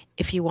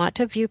 If you want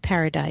to view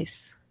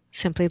paradise,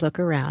 simply look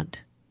around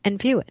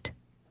and view it.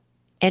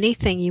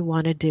 Anything you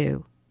want to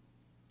do,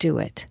 do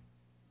it.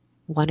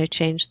 Want to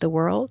change the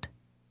world?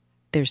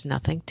 There's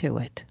nothing to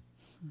it.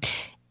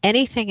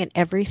 Anything and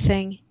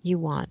everything you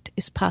want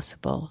is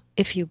possible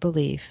if you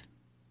believe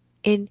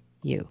in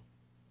you.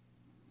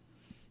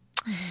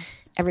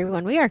 Yes.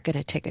 Everyone, we are going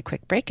to take a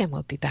quick break, and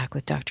we'll be back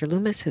with Dr.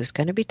 Loomis, who's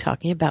going to be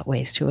talking about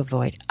ways to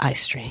avoid eye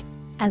strain.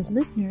 As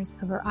listeners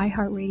of our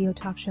iHeartRadio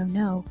talk show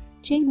know,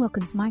 Jane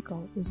Wilkens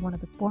Michael is one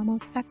of the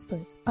foremost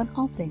experts on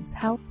all things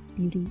health,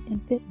 beauty,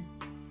 and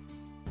fitness.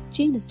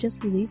 Jane has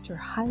just released her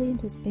highly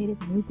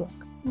anticipated new book,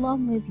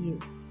 Long Live You,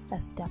 a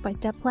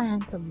step-by-step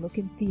plan to look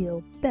and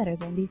feel better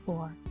than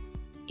before.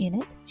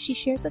 In it, she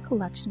shares a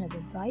collection of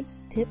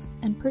advice, tips,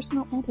 and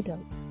personal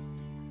antidotes,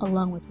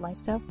 along with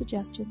lifestyle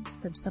suggestions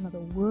from some of the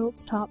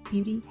world's top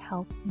beauty,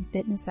 health, and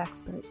fitness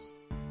experts,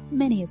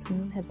 many of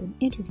whom have been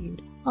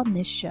interviewed on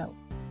this show.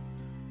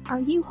 Are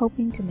you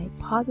hoping to make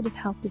positive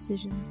health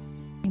decisions,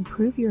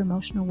 improve your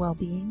emotional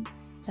well-being,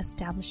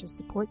 establish a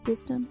support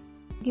system,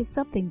 give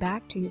something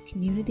back to your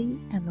community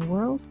and the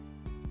world?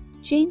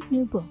 Jane's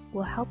new book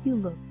will help you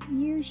look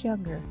years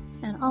younger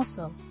and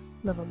also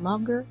live a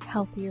longer,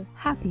 healthier,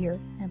 happier,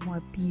 and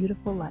more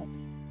beautiful life.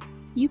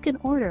 You can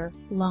order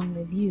Long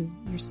Live You,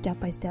 your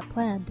step-by-step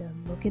plan to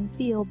look and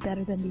feel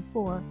better than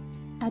before,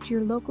 at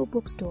your local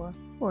bookstore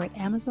or at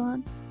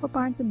Amazon or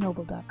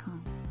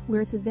BarnesandNoble.com,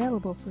 where it's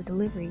available for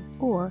delivery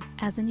or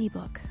as an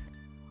ebook.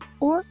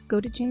 Or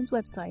go to Jane's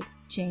website,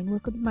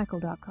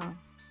 JaneWilkinsMichael.com.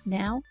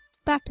 Now,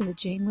 back to the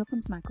Jane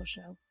Wilkens Michael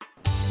Show.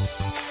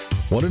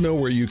 Want to know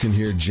where you can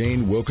hear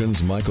Jane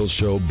Wilkens Michael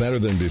Show better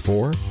than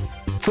before?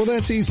 Well,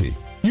 that's easy.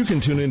 You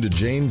can tune into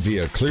Jane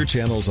via Clear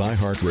Channel's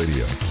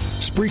iHeartRadio,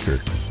 Spreaker,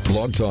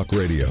 Blog Talk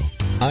Radio,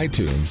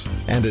 iTunes,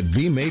 and at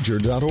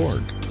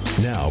bmajor.org.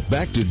 Now,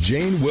 back to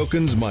Jane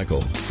Wilkens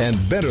Michael and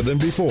Better Than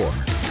Before.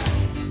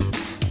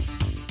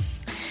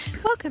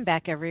 Welcome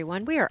back,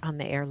 everyone. We are on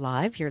the air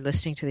live. You're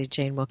listening to the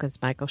Jane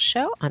Wilkens Michael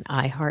Show on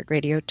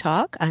iHeartRadio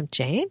Talk. I'm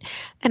Jane,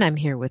 and I'm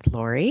here with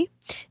Lori.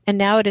 And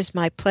now it is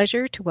my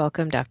pleasure to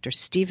welcome Dr.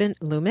 Stephen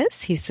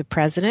Loomis. He's the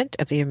president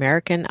of the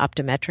American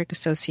Optometric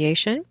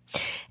Association.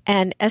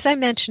 And as I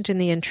mentioned in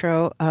the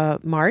intro,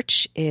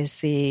 March is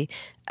the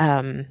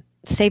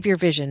Save Your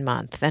Vision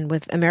Month. And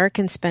with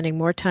Americans spending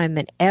more time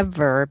than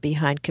ever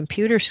behind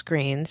computer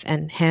screens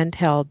and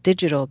handheld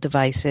digital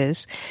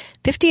devices,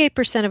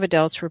 58% of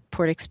adults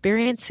report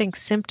experiencing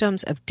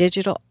symptoms of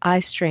digital eye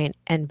strain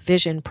and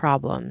vision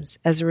problems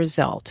as a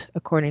result,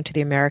 according to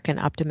the American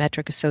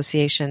Optometric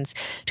Association's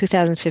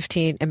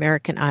 2015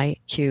 American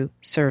IQ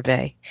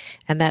survey.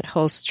 And that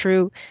holds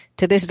true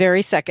to this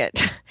very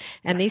second.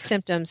 And these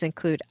symptoms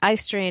include eye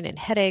strain and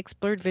headaches,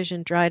 blurred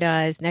vision, dried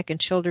eyes, neck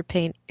and shoulder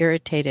pain,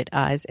 irritated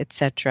eyes,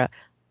 etc.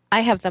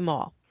 I have them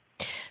all.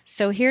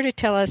 So here to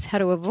tell us how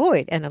to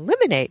avoid and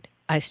eliminate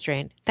eye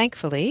strain,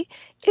 thankfully,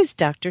 is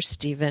Dr.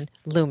 Stephen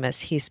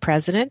Loomis. He's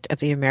president of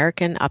the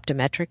American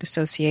Optometric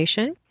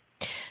Association.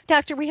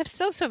 Doctor, we have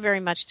so very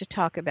much to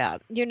talk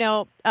about. You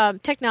know,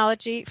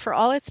 technology, for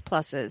all its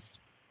pluses,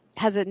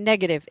 has a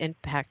negative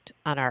impact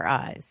on our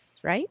eyes,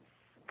 right?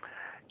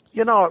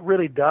 You know, it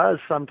really does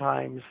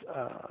sometimes.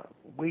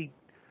 We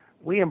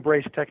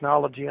embrace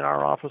technology in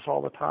our office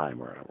all the time.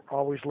 We're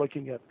always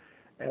looking at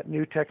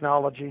new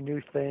technology,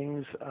 new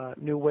things,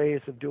 new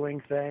ways of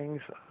doing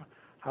things,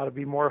 how to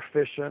be more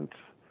efficient,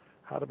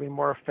 how to be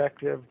more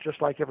effective,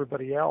 just like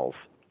everybody else.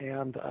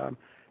 And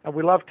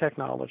we love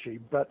technology,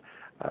 but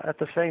at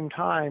the same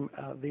time,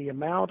 the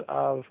amount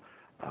of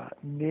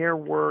near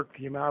work,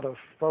 the amount of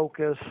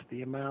focus,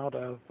 the amount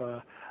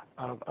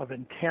of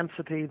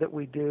intensity that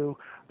we do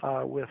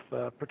with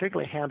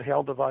particularly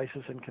handheld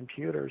devices and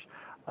computers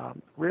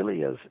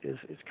really is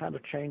kind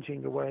of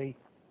changing the way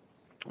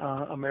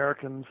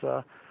Americans'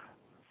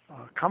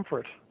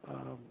 comfort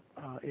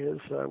is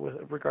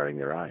regarding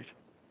their eyes.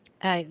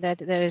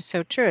 That is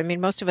so true. I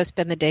mean, most of us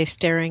spend the day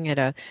staring at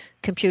a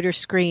computer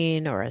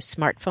screen or a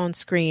smartphone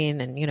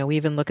screen, and we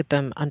even look at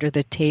them under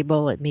the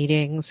table at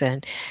meetings.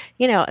 And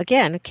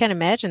again, I can't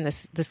imagine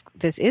this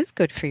is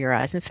good for your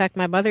eyes. In fact,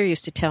 my mother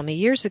used to tell me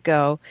years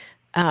ago,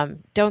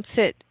 don't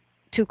sit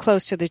too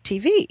close to the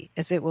TV,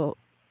 as it will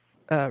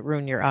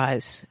ruin your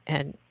eyes.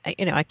 And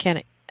I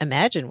can't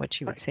imagine what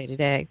she would say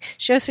today.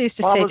 She also used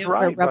to say, don't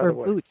wear rubber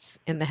boots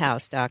in the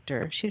house,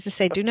 doctor. She used to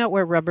say, do not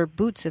wear rubber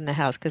boots in the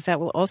house because that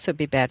will also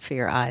be bad for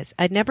your eyes.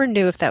 I never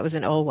knew if that was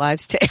an old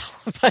wives' tale.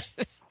 But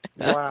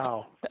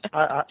wow.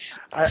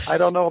 I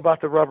don't know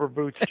about the rubber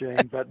boots,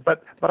 Jane,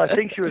 but I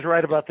think she was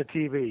right about the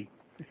TV.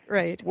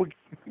 Right.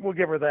 We'll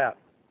give her that.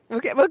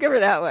 Okay, we'll give her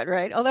that one,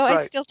 right? Although right.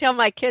 I still tell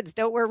my kids,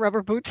 don't wear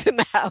rubber boots in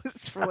the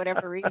house for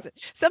whatever reason.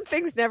 Some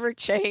things never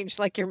change,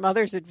 like your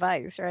mother's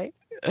advice, right?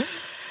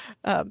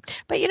 But,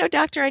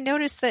 doctor, I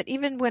noticed that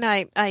even when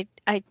I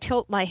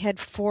tilt my head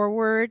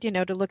forward,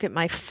 to look at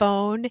my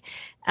phone,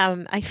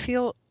 I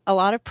feel a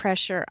lot of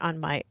pressure on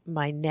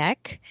my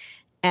neck.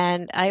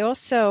 And I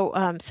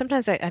also,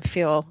 sometimes I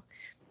feel,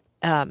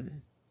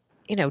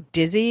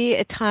 dizzy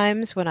at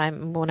times when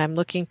I'm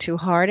looking too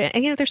hard.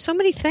 And there's so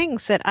many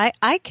things that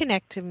I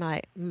connect to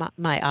my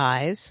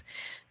eyes.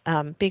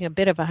 Being a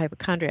bit of a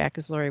hypochondriac,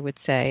 as Lori would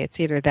say,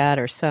 it's either that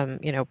or some,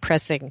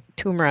 pressing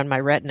tumor on my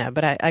retina,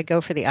 but I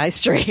go for the eye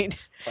strain.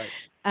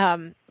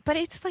 Right. But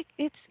it's like,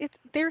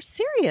 there's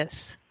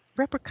serious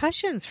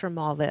repercussions from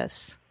all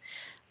this.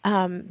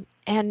 And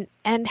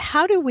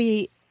how do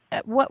we,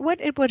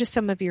 what is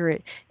some of your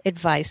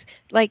advice?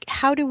 Like,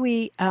 how do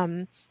we,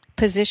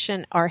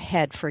 position our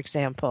head, for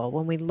example,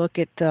 when we look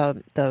at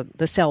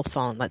the cell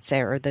phone, let's say,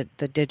 or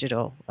the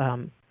digital,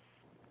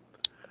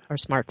 or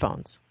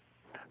smartphones?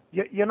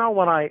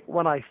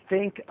 When I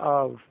think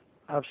of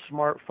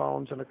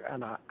smartphones,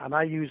 and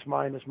I use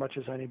mine as much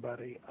as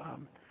anybody,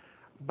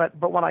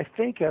 but when I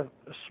think of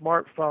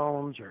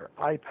smartphones or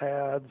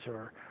iPads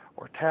or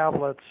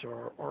tablets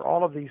or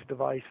all of these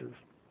devices,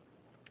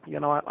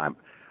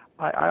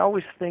 I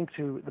always think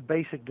to the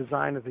basic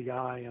design of the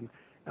eye,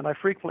 and I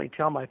frequently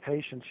tell my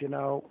patients,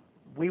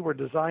 we were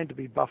designed to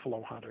be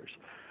buffalo hunters.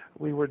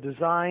 We were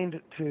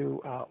designed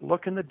to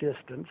look in the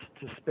distance,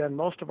 to spend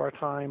most of our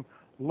time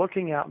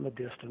looking out in the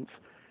distance,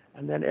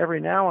 and then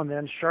every now and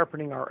then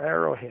sharpening our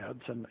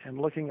arrowheads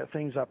and looking at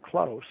things up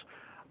close.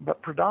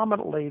 But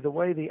predominantly, the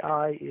way the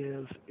eye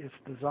is, it's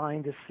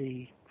designed to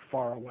see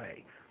far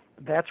away.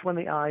 that's when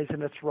the eye's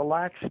in its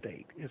relaxed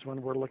state, is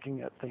when we're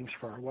looking at things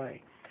far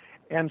away.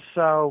 And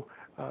so,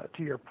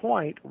 to your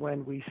point,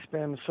 when we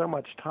spend so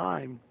much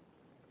time,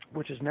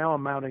 which is now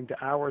amounting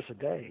to hours a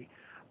day,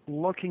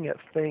 looking at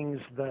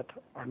things that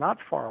are not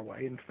far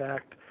away. In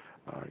fact,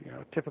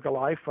 a typical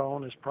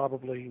iPhone is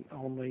probably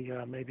only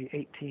maybe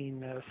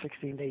 16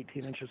 to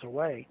 18 inches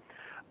away.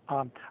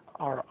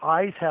 Our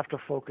eyes have to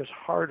focus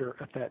harder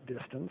at that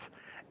distance.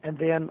 And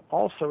then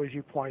also, as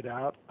you point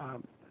out,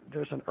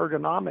 there's an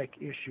ergonomic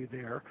issue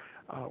there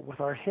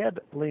with our head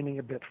leaning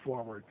a bit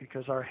forward,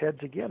 because our heads,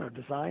 again, are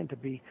designed to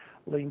be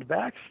leaned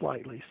back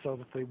slightly so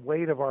that the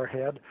weight of our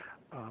head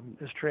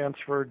is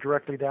transferred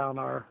directly down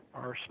our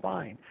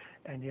spine.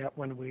 And yet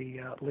when we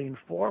lean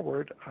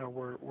forward,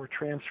 we're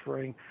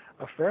transferring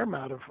a fair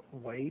amount of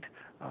weight.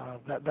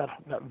 That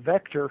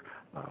vector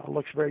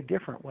looks very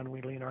different when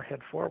we lean our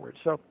head forward.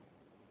 So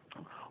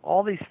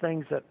all these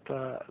things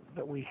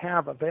that we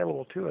have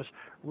available to us,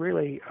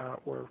 really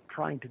we're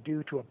trying to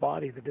do to a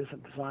body that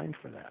isn't designed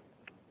for that.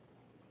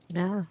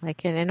 No, I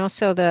can. And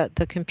also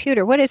the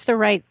computer. What is the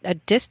right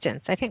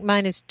distance? I think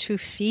mine is 2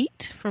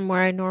 feet from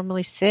where I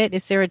normally sit.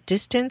 Is there a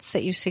distance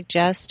that you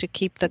suggest to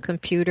keep the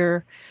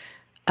computer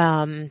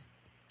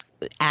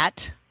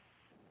at?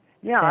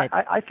 Yeah,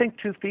 I think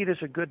 2 feet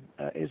is a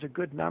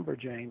good number,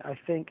 Jane. I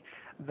think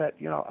that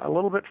a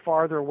little bit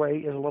farther away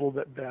is a little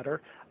bit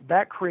better.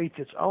 That creates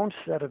its own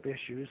set of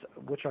issues,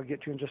 which I'll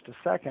get to in just a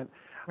second.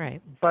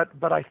 Right.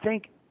 But I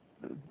think,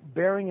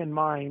 bearing in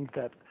mind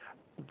that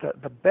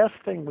the best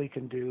thing we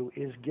can do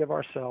is give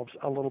ourselves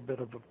a little bit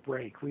of a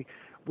break.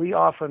 We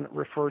often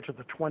refer to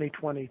the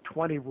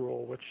 20-20-20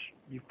 rule, which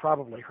you've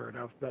probably heard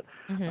of, but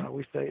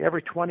we say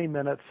every 20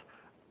 minutes,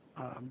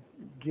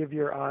 give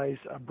your eyes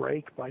a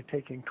break by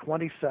taking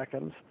 20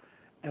 seconds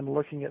and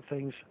looking at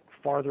things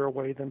farther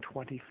away than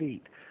 20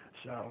 feet.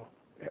 So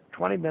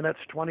 20 minutes,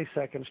 20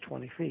 seconds,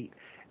 20 feet.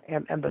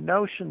 And the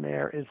notion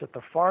there is that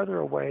the farther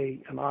away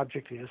an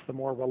object is, the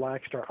more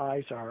relaxed our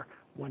eyes are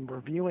when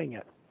we're viewing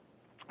it.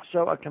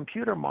 So a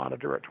computer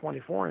monitor at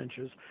 24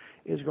 inches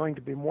is going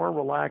to be more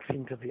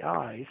relaxing to the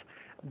eyes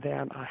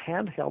than a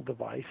handheld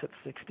device at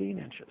 16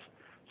 inches.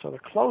 So the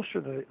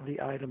closer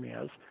the item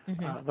is,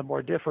 the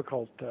more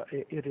difficult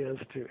it is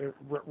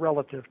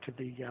relative to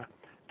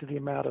the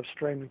amount of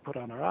strain we put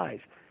on our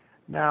eyes.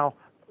 Now,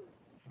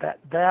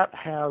 that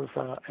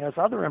has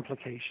other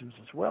implications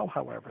as well,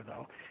 however,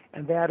 though,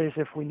 and that is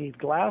if we need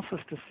glasses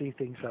to see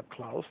things up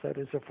close, that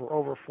is if we're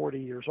over 40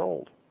 years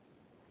old.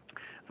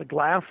 The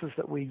glasses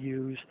that we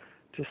use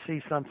to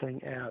see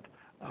something at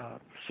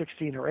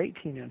 16 or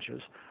 18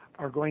 inches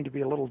are going to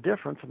be a little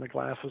different than the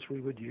glasses we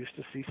would use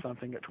to see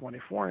something at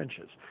 24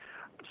 inches.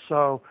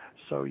 So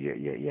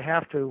you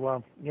have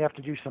to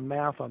do some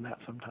math on that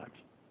sometimes.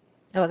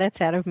 Oh,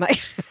 that's out of my.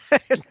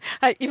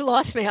 You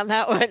lost me on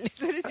that one as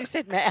soon as you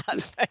said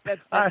math.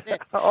 That's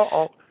it.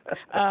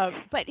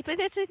 But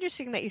that's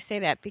interesting that you say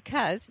that,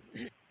 because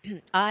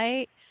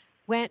I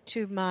went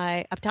to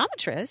my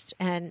optometrist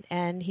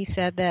and he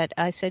said that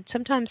I said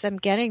sometimes I'm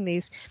getting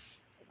these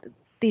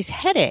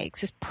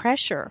headaches, this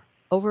pressure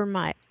over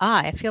my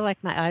eye. I feel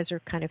like my eyes are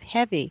kind of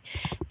heavy,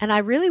 and I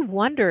really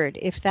wondered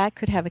if that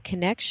could have a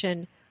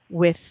connection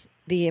with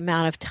the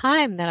amount of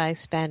time that I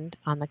spend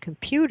on the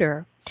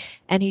computer.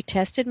 And he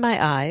tested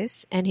my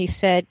eyes, and he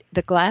said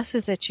the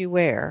glasses that you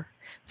wear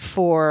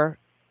for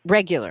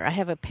regular, I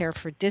have a pair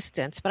for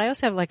distance, but I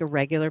also have like a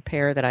regular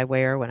pair that I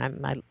wear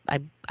when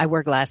I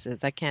wear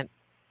glasses. I can't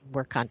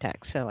wear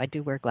contacts, so I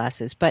do wear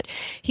glasses. But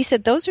he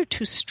said those are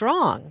too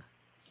strong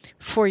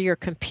for your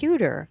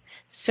computer.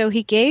 So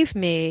he gave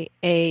me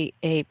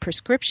a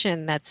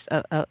prescription that's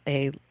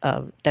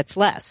that's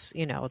less,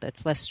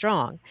 that's less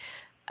strong,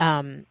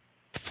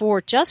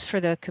 for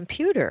the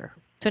computer.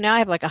 So now I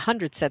have like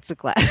 100 sets of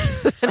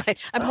glasses.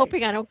 I'm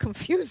hoping I don't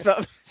confuse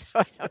them.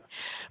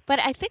 But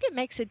I think it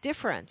makes a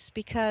difference,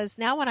 because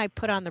now when I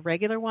put on the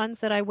regular ones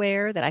that I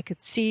wear that I could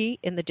see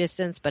in the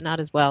distance, but not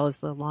as well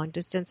as the long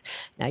distance.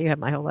 Now you have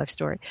my whole life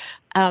story.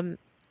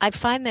 I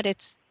find that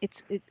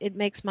it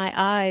makes my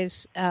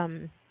eyes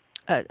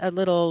a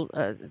little,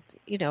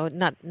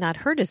 not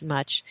hurt as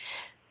much.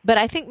 But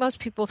I think most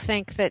people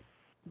think that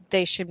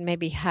they should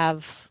maybe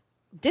have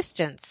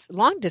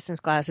long distance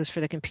glasses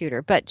for the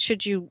computer. But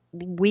should you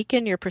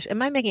weaken your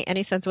am I making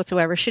any sense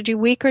whatsoever? Should you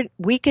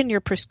weaken your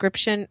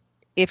prescription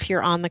if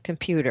you're on the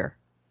computer?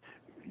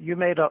 You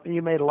made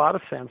a lot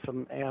of sense,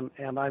 and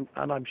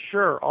I'm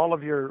sure all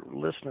of your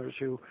listeners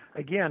who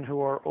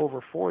are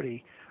over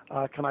 40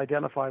 can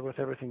identify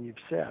with everything you've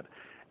said.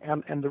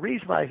 And the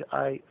reason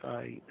I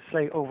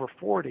say over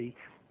 40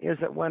 is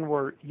that when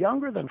we're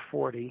younger than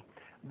 40,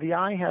 the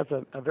eye has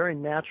a very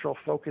natural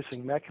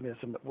focusing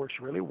mechanism that works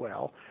really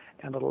well,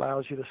 and it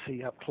allows you to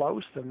see up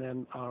close, and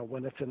then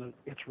when it's in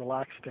its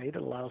relaxed state,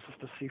 it allows us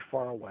to see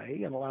far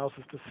away and allows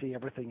us to see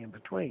everything in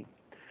between.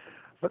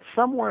 But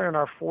somewhere in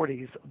our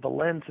 40s, the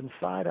lens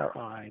inside our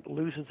eye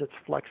loses its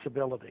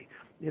flexibility.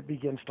 It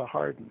begins to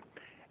harden.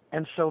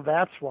 And so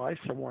that's why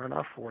somewhere in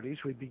our 40s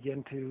we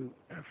begin to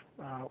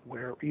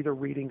wear either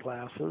reading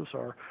glasses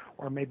or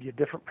maybe a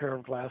different pair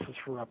of glasses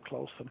for up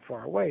close and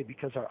far away,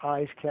 because our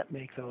eyes can't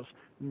make those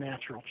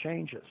natural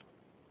changes.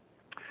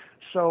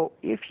 So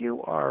if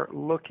you are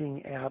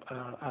looking at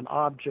an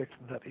object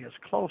that is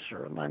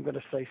closer, and I'm going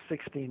to say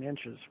 16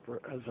 inches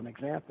as an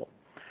example,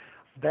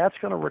 that's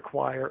going to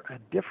require a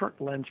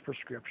different lens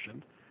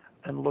prescription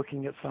than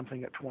looking at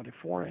something at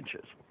 24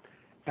 inches.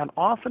 And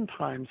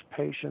oftentimes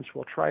patients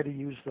will try to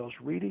use those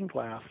reading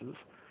glasses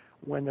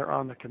when they're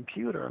on the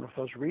computer, and if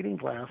those reading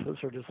glasses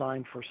are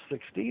designed for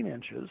 16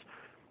 inches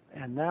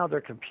and now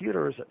their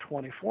computer is at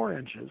 24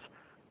 inches,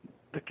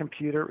 the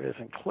computer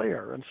isn't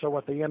clear. And so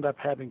what they end up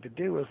having to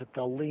do is that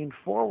they'll lean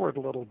forward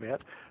a little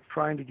bit,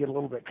 trying to get a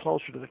little bit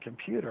closer to the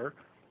computer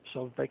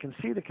so that they can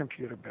see the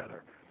computer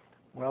better.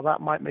 Well,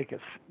 that might make them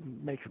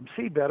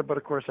see better, but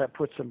of course that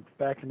puts them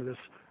back into this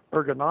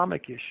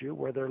ergonomic issue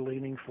where they're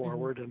leaning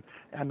forward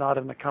and not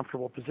in a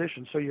comfortable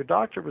position. So your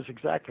doctor was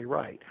exactly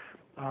right.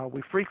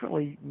 We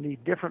frequently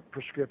need different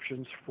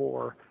prescriptions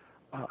for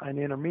an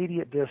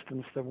intermediate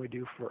distance than we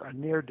do for a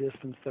near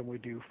distance than we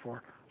do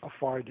for a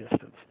far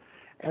distance.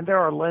 And there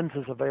are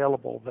lenses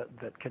available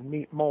that can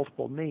meet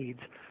multiple needs.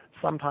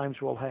 Sometimes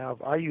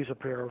I use a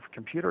pair of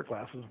computer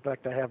glasses. In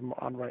fact, I have them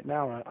on right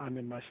now. I'm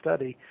in my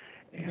study,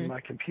 and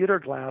my computer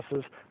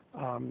glasses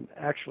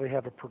actually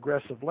have a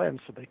progressive lens,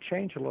 so they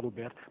change a little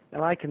bit,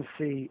 and I can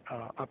see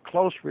up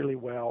close really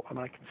well, and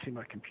I can see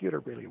my computer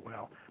really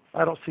well.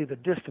 I don't see the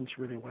distance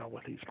really well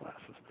with these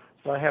glasses,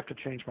 so I have to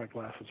change my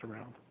glasses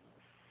around.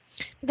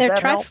 They're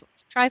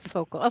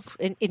trifocal.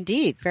 Oh,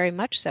 indeed, very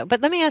much so.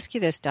 But let me ask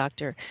you this,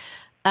 Doctor.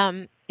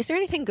 Is there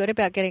anything good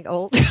about getting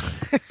old?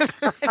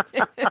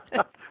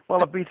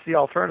 Well, it beats the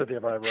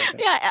alternative, I reckon.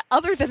 Yeah,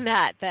 other than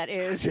that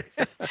is.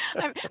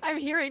 I'm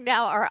hearing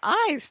now our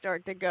eyes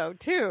start to go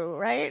too,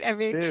 right? I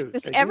mean,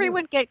 does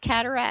everyone get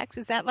cataracts?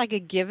 Is that like a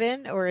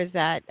given, or is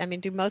that,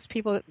 do most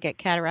people get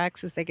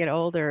cataracts as they get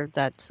older?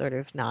 That's sort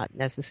of not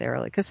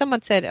necessarily. Because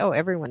someone said, oh,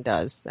 everyone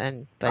does.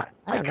 But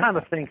I kind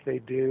of think they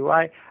do.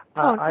 I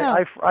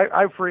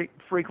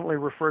frequently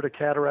refer to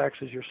cataracts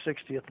as your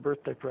 60th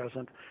birthday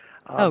present.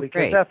 Because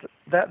great.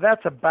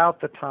 That's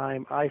about the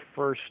time I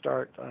first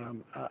start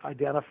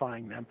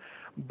identifying them.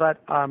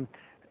 But,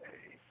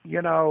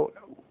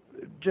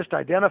 just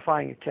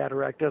identifying a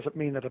cataract doesn't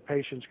mean that a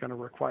patient's going to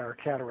require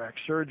cataract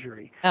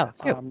surgery.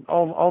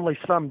 Only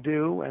some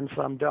do and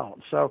some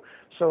don't. So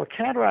a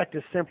cataract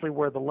is simply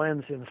where the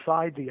lens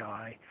inside the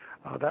eye,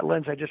 that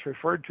lens I just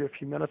referred to a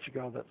few minutes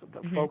ago that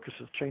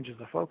changes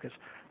the focus,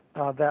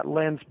 that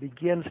lens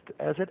begins,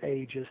 as it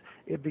ages,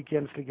 it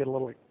begins to get a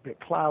little bit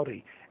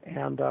cloudy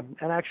and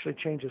actually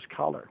changes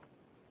color.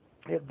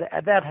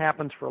 That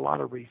happens for a lot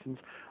of reasons,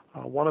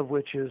 one of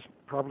which is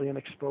probably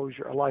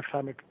a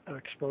lifetime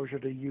exposure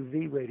to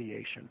UV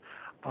radiation.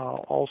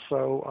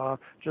 Also,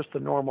 just the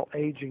normal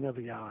aging of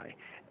the eye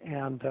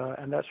and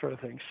that sort of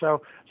thing.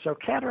 So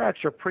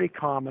cataracts are pretty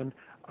common,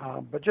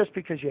 but just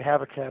because you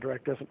have a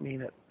cataract doesn't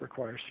mean it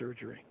requires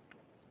surgery.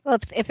 Well,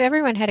 if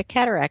everyone had a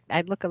cataract,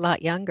 I'd look a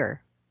lot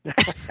younger.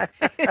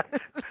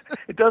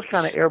 It does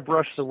kind of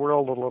airbrush the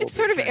world a little bit. It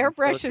sort of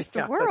airbrushes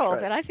the world,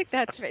 right. And I think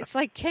it's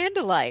like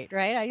candlelight,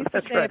 right? I used to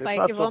say if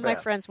I give all my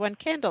friends one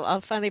candle, I'll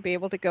finally be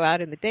able to go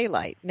out in the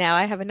daylight. Now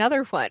I have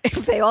another one.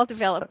 If they all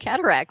develop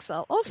cataracts,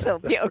 I'll also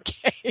be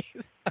okay.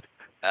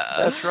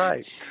 That's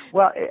right.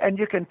 Well, and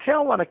you can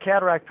tell when a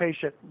cataract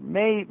patient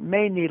may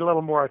need a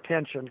little more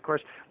attention. Of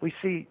course, we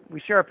see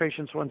our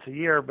patients once a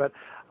year, but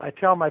I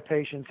tell my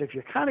patients, if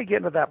you're kind of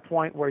getting to that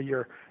point where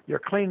you're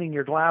cleaning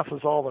your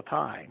glasses all the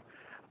time,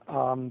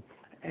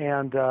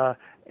 and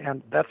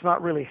that's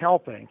not really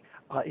helping,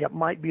 it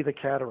might be the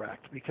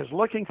cataract, because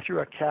looking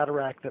through a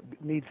cataract that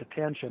needs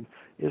attention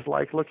is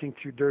like looking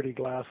through dirty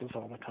glasses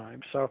all the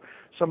time. So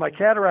my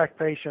cataract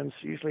patients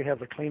usually have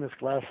the cleanest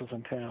glasses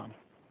in town.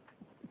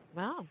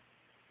 Wow.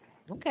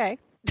 Okay.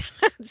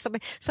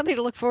 Something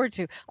to look forward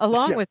to,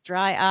 along with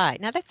dry eye.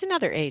 Now, that's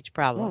another age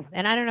problem.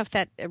 And I don't know if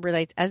that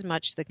relates as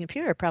much to the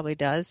computer. It probably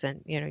does,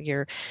 and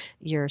your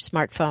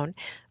smartphone.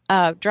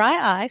 Dry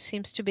eye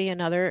seems to be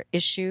another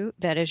issue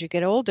that as you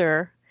get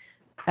older,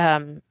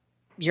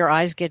 your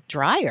eyes get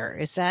drier.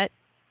 Is that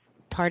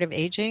part of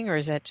aging, or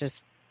is that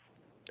just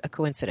a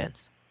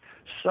coincidence?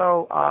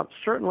 So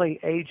certainly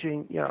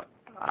aging,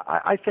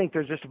 I think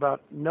there's just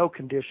about no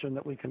condition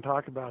that we can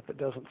talk about that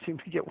doesn't seem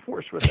to get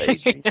worse with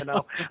aging.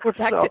 We're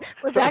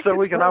back to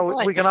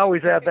we can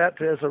always add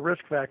that as a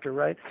risk factor,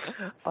 right?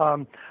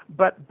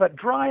 But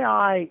dry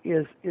eye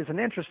is an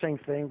interesting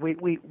thing.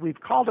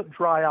 We've called it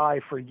dry eye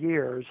for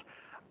years,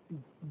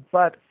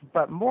 but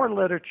more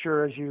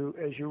literature as you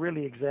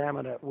really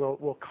examine it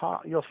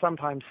you'll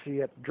sometimes see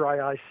it dry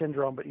eye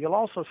syndrome, but you'll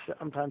also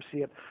sometimes see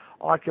it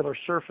ocular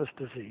surface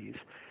disease,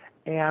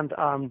 and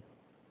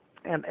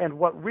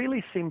what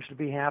really seems to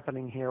be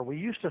happening here, we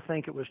used to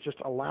think it was just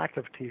a lack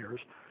of tears.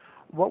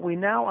 What we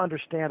now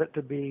understand it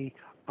to be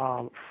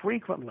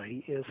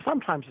frequently is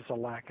sometimes it's a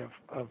lack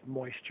of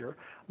moisture,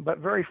 but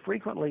very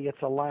frequently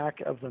it's a lack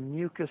of the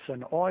mucus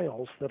and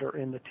oils that are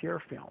in the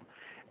tear film.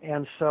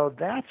 And so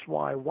that's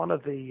why one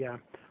of the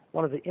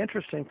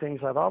interesting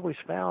things I've always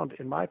found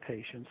in my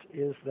patients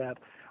is that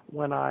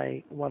when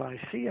I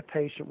see a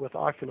patient with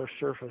ocular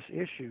surface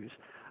issues,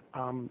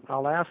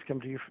 I'll ask them,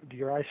 do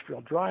your eyes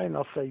feel dry? And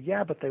they'll say,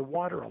 yeah, but they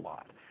water a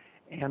lot.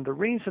 And the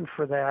reason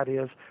for that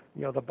is,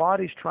 the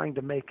body's trying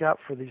to make up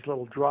for these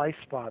little dry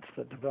spots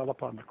that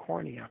develop on the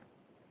cornea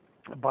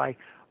by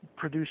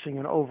producing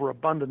an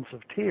overabundance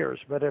of tears.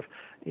 But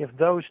if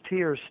those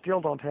tears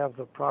still don't have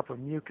the proper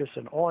mucus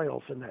and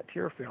oils in that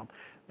tear film,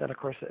 then of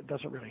course it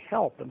doesn't really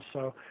help. And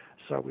so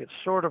it's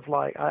sort of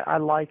like, I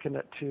liken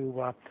it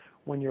to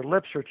when your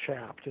lips are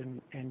chapped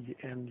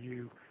and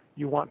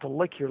you want to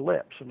lick your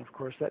lips, and of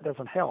course that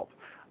doesn't help.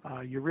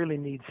 You really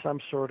need some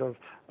sort of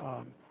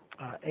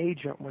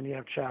agent when you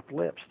have chapped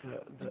lips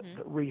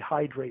that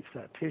rehydrates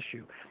that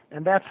tissue.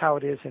 And that's how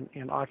it is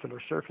in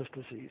ocular surface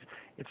disease.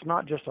 It's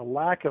not just a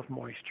lack of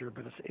moisture,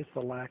 but it's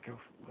the lack of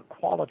the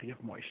quality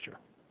of moisture.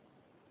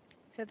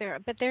 So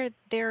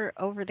they're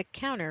over the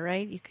counter,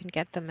 right? You can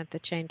get them at the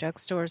chain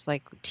drugstores,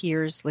 like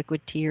tears,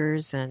 liquid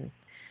tears, and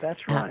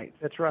that's right.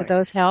 That's right. Do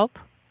those help?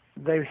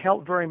 They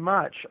help very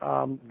much.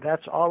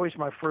 That's always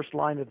my first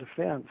line of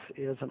defense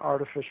is an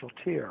artificial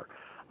tear.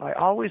 I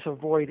always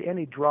avoid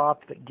any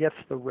drop that gets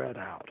the red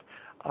out.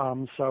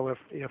 So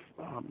if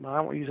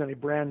I won't use any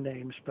brand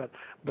names, but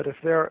if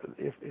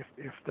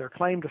their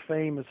claim to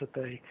fame is that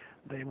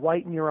they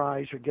whiten your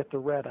eyes or get the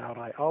red out,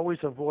 I always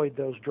avoid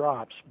those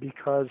drops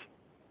because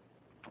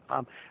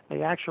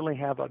they actually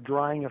have a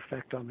drying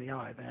effect on the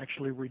eye. They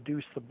actually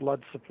reduce the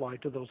blood supply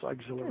to those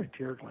auxiliary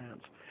tear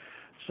glands.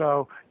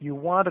 So you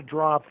want a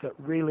drop that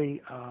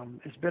really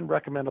has been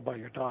recommended by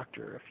your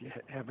doctor. If you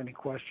have any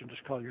question,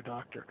 just call your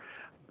doctor.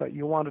 But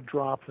you want a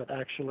drop that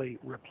actually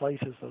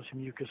replaces those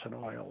mucus and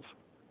oils.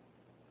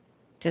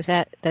 Does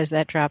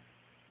that drop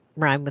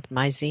rhyme with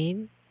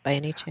Mizene by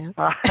any chance?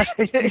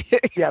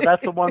 Yeah,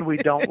 that's the one we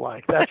don't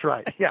like. That's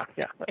right. Yeah.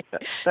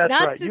 That's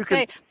Not right. to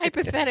say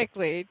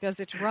hypothetically, does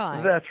it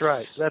rhyme? That's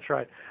right.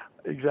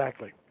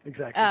 Exactly.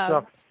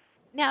 So.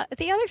 Now,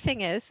 the other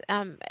thing is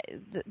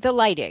the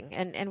lighting.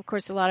 And of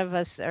course, a lot of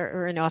us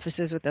are in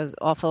offices with those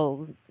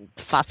awful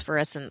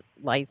phosphorescent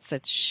lights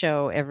that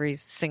show every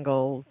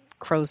single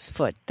crow's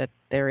foot that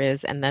there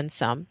is, and then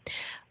some.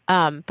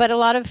 But a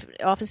lot of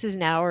offices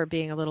now are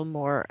being a little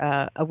more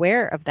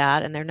aware of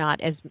that, and they're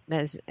not as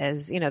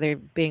they're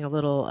being a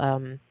little.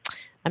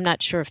 I'm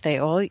not sure if they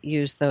all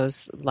use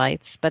those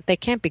lights, but they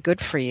can't be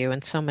good for you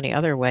in so many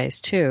other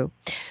ways too.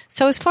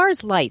 So, as far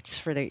as lights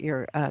for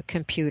your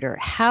computer,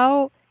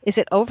 how is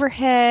it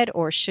overhead,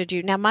 or should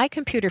you? Now, my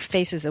computer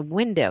faces a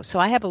window, so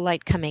I have a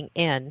light coming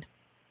in.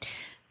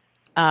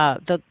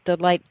 The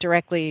light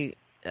directly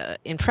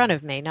in front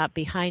of me, not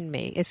behind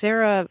me. Is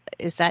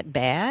that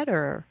bad,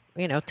 or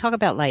talk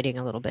about lighting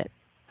a little bit?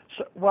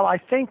 So, well, I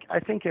think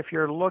if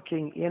you're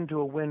looking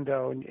into a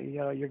window and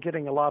you're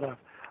getting a lot of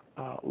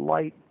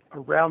light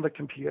around the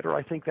computer,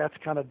 I think that's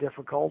kind of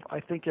difficult. I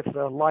think if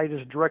the light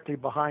is directly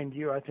behind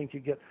you, I think you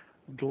get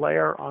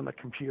glare on the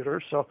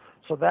computer, so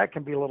that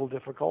can be a little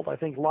difficult. I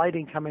think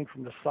lighting coming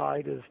from the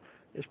side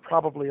is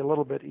probably a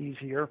little bit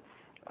easier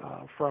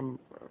from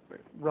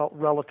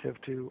relative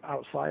to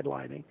outside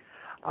lighting.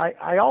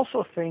 I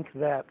also think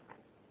that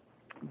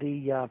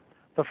the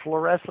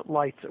fluorescent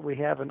lights that we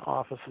have in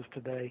offices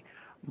today,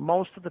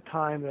 most of the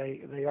time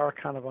they are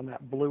kind of on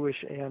that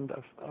bluish end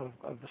of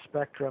the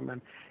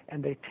spectrum,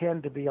 and they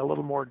tend to be a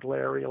little more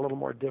glary, a little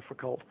more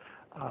difficult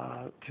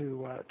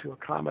to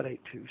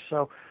accommodate to.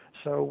 So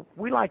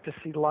we like to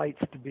see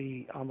lights to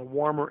be on the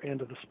warmer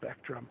end of the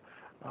spectrum,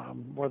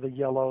 more the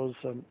yellows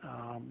and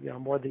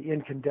more the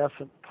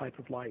incandescent type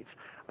of lights.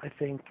 I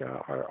think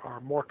are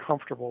more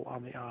comfortable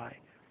on the eye.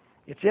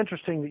 It's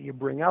interesting that you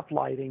bring up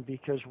lighting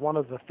because one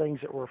of the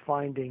things that we're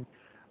finding,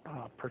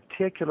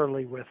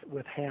 particularly with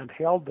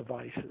handheld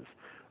devices,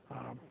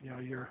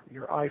 your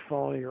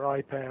iPhone or your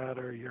iPad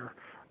or your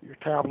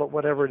tablet,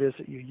 whatever it is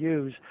that you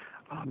use,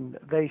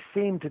 they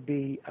seem to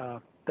be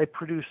they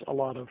produce a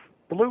lot of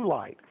blue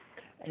light,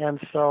 and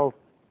so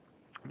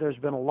there's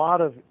been a lot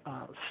of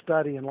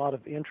study and a lot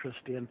of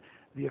interest in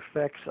the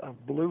effects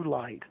of blue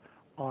light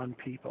on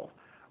people.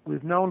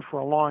 We've known for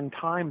a long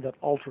time that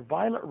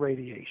ultraviolet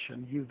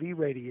radiation, UV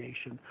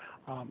radiation,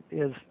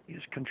 is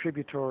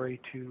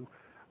contributory to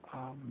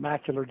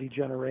macular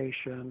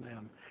degeneration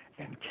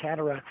and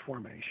cataract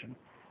formation,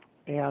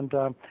 and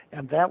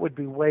that would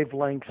be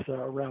wavelengths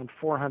around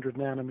 400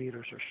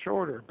 nanometers or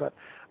shorter. But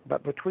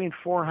between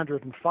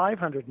 400 and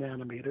 500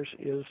 nanometers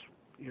is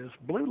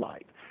blue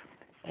light,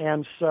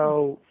 and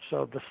so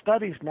the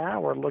studies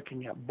now are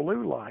looking at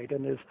blue light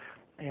and is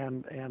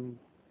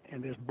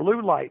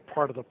blue light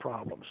part of the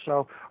problem?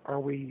 So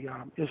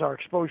is our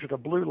exposure to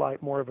blue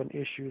light more of an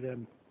issue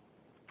than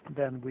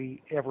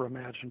we ever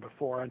imagined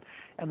before? And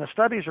the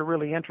studies are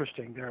really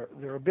interesting.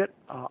 They're a bit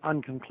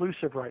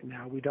unconclusive right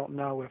now. We don't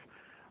know if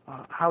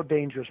how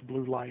dangerous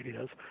blue light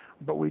is,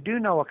 but we do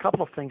know a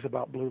couple of things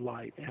about blue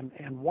light,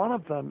 and one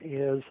of them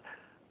is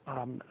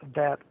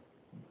that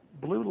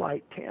blue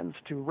light tends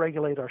to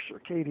regulate our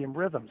circadian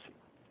rhythms.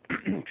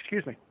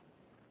 Excuse me.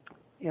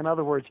 In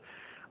other words,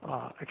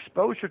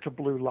 exposure to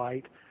blue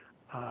light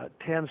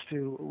tends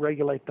to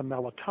regulate the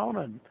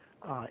melatonin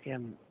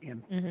in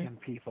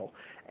people,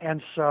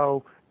 and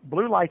so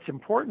blue light's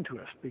important to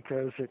us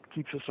because it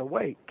keeps us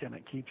awake and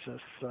it keeps us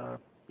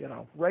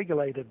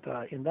regulated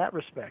in that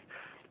respect.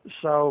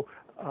 So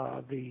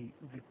the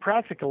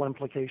practical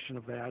implication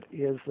of that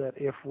is that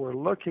if we're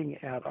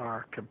looking at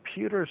our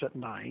computers at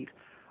night,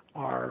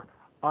 our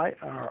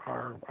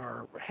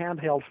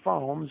handheld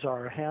phones,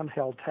 our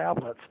handheld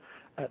tablets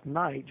at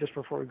night, just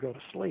before we go to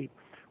sleep,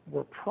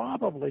 we're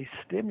probably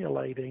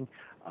stimulating,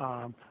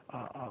 I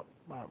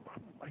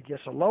guess,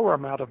 a lower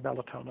amount of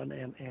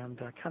melatonin and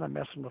kind of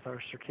messing with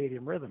our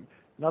circadian rhythm.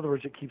 In other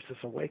words, it keeps us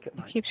awake at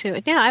night. It keeps you.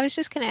 Yeah, I was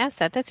just going to ask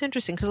that. That's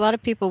interesting because a lot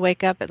of people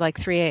wake up at like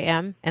 3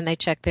 a.m. and they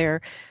check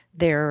their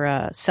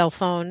cell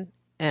phone,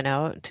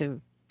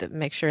 to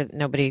make sure that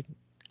nobody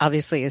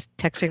obviously is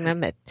texting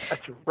them at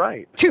That's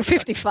right.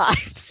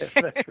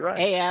 2:55 That's right.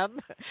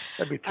 a.m.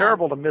 That'd be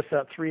terrible to miss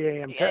that 3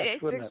 a.m.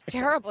 text, wouldn't It's it?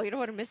 terrible. You don't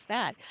want to miss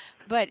that.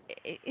 But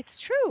it's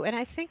true. And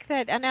I think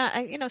that,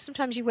 and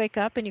sometimes you wake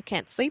up and you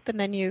can't sleep and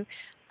then you,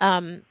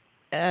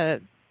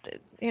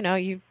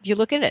 you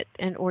look at it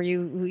or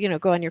you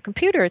go on your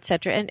computer, et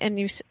cetera. And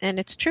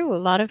it's true. A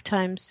lot of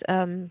times,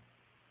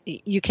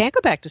 you can't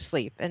go back to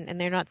sleep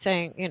and they're not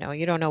saying,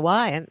 you don't know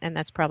why. And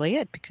that's probably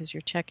it because you're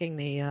checking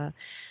the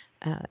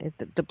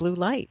blue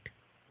light,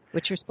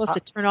 which you're supposed to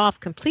turn off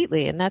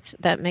completely, and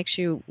that makes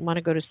you want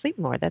to go to sleep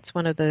more. That's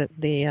one of the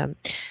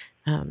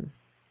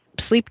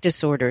sleep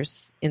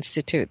disorders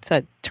institutes.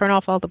 Turn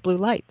off all the blue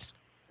lights.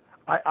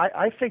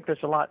 I think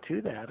there's a lot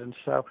to that, and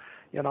so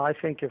I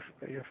think if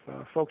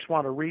folks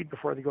want to read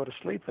before they go to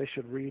sleep, they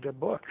should read a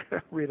book,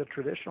 read a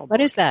traditional book.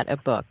 What is that? A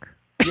book?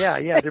 Yeah.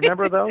 Do you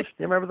remember those?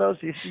 You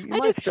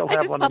might still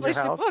have one in your house. I just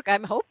published a book. I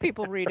hope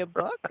people read a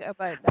book, but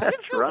I don't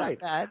know about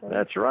that.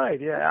 That's right.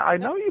 Yeah, I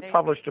know you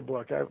published a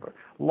book.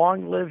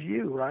 Long Live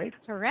You, right?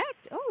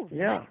 Correct. Oh,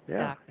 yeah, nice, yeah,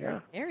 doctor. yeah.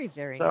 Very,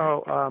 very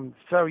nice. nice.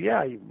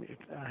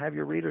 Have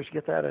your readers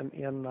get that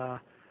in a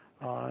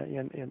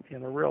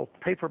real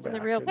paperback. In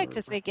the real book,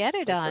 because they get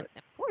it on.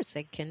 Of course,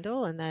 they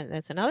Kindle, and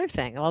that's another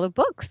thing. All the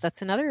books.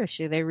 That's another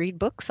issue. They read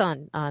books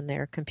on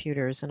their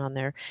computers and on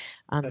their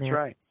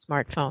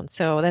smartphones.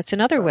 So that's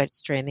another way to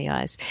strain the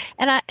eyes.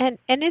 And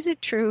is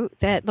it true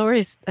that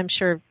Lori's, I'm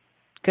sure,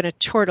 going to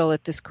chortle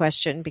at this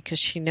question because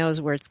she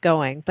knows where it's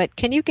going. But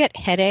can you get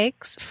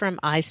headaches from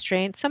eye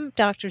strain? Some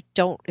doctors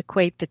don't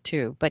equate the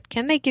two, but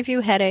can they give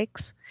you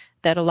headaches?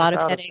 That a lot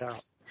of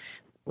headaches.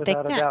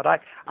 Without a doubt.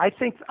 I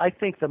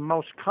think the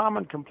most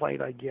common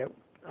complaint I get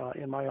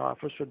in my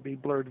office would be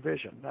blurred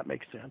vision. That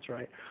makes sense,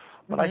 right?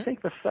 But I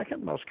think the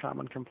second most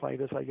common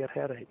complaint is I get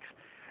headaches.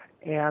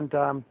 And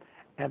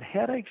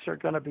headaches are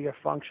going to be a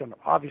function,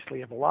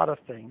 obviously, of a lot of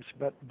things,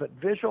 but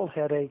visual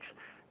headaches,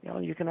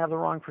 you can have the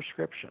wrong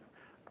prescription.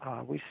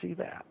 We see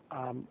that.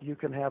 You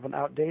can have an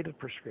outdated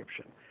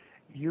prescription.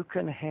 You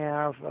can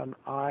have an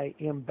eye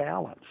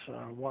imbalance.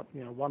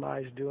 One eye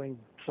is doing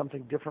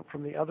something different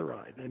from the other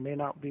eye. They may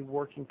not be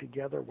working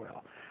together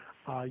well.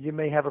 You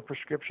may have a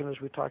prescription,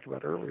 as we talked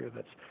about earlier,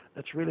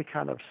 that's really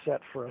kind of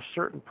set for a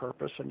certain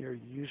purpose, and you're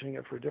using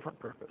it for a different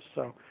purpose.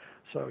 So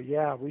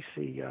yeah, we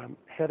see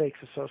headaches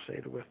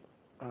associated with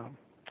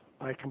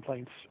eye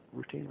complaints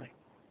routinely.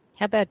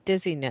 How about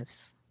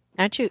dizziness?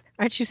 Aren't you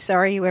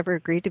sorry you ever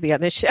agreed to be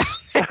on this show?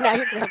 Now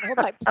you're going to have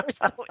all my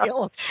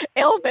personal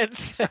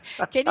ailments.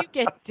 Can you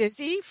get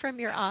dizzy from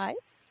your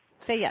eyes?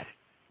 Say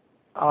yes.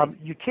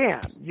 You can,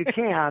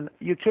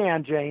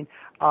 Jane.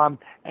 And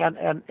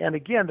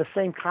again, the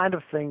same kind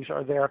of things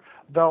are there,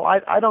 though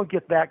I don't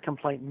get that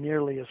complaint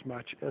nearly as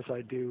much as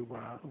I do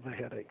the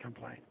headache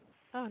complaint.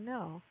 Oh,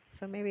 no.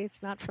 So maybe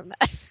it's not from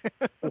that.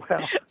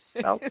 Well,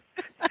 no.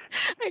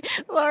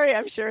 Lori,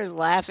 I'm sure, is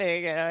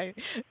laughing.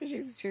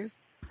 She's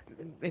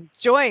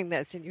enjoying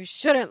this, and you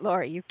shouldn't,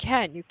 Lori. You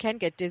can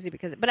get dizzy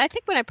but I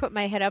think when I put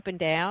my head up and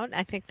down,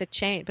 I think the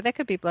change, but that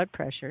could be blood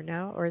pressure,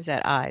 no? Or is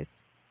that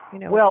eyes? You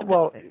can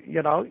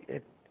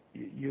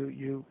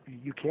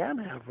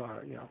have,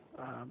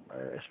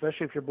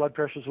 especially if your blood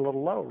pressure is a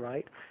little low,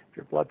 right? If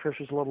your blood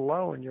pressure is a little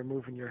low and you're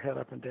moving your head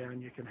up and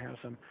down, you can have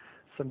some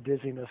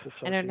dizziness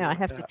associated. I don't know. I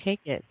have to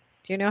take it.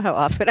 Do you know how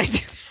often I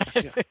do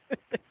that? Yeah.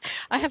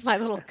 I have my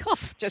little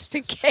cuff just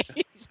in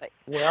case.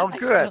 Well,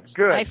 good.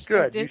 You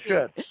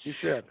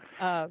should.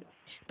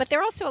 But there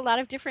are also a lot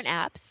of different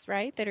apps,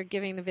 right, that are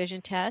giving the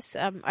vision tests.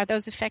 Are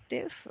those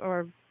effective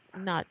or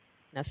not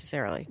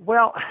necessarily?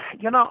 Well,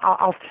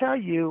 I'll tell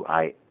you,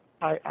 I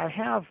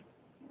have,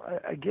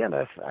 again,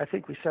 I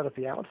think we said at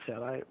the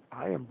outset,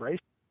 I embrace.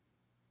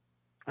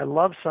 I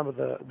love some of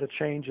the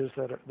changes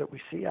that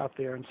we see out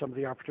there and some of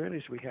the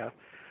opportunities we have.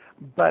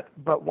 But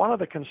one of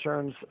the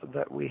concerns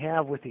that we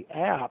have with the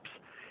apps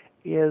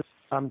is,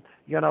 when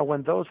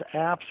those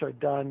apps are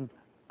done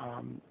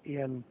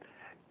in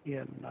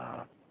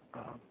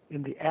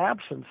the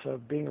absence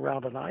of being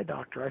around an eye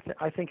doctor,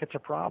 I think it's a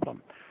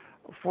problem.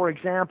 For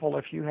example,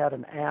 if you had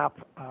an app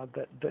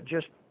that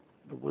just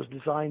was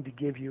designed to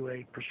give you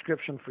a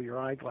prescription for your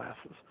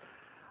eyeglasses,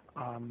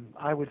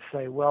 I would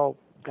say, well,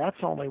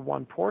 that's only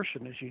one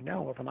portion, as you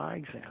know, of an eye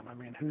exam. I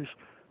mean, who's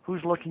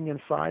looking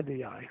inside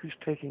the eye? Who's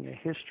taking a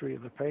history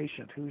of the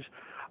patient? Who's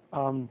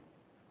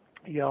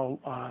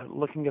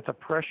looking at the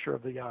pressure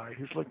of the eye?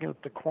 Who's looking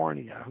at the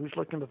cornea? Who's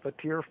looking at the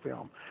tear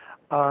film?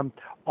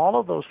 All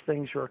of those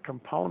things are a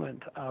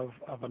component of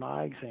an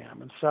eye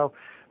exam. And so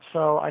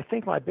I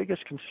think my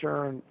biggest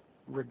concern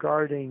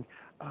regarding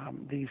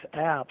these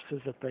apps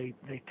is that they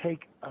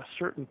take a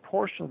certain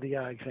portion of the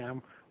eye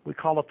exam, we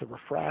call it the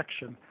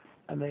refraction,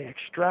 and they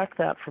extract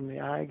that from the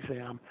eye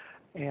exam,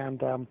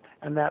 and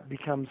that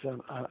becomes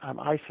an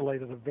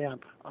isolated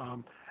event,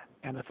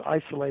 and it's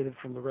isolated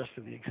from the rest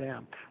of the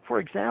exam. For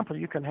example,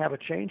 you can have a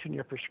change in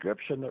your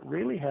prescription that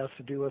really has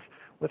to do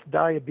with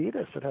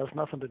diabetes. It has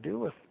nothing to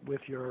do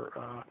with your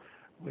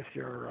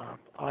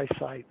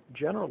eyesight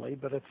generally,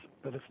 but it's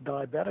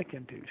diabetic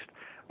induced,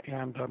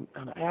 and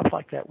an app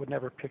like that would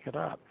never pick it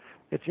up.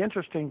 It's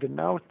interesting to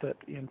note that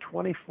in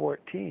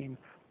 2014,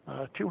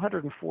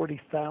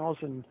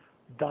 240,000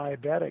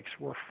 diabetics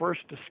were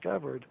first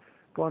discovered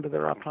going to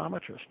their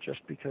optometrist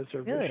just because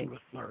their vision was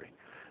blurry.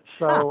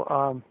 So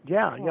an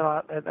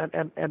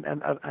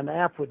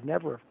app would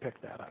never have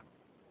picked that up.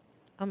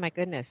 Oh my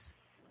goodness!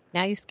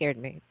 Now you scared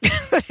me.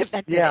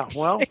 That did it.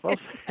 Well,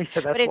 that's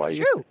but it's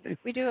true.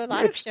 We do a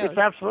lot of shows. It's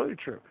absolutely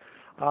true.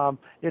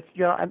 It's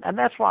and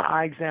that's why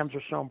eye exams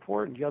are so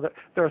important.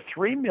 There are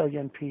 3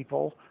 million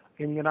people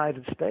in the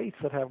United States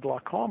that have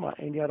glaucoma,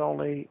 and yet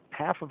only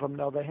half of them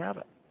know they have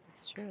it.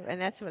 It's true,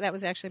 and that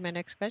was actually my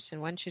next question.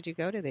 When should you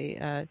go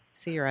to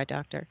see your eye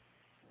doctor?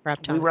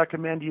 We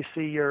recommend you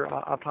see your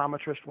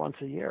optometrist once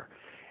a year,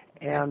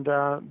 and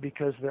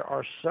because there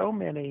are so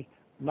many,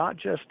 not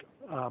just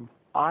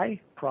eye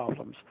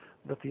problems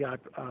that the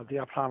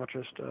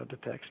optometrist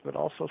detects, but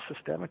also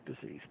systemic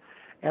disease,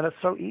 and it's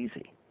so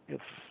easy.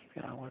 It's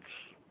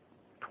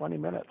 20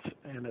 minutes,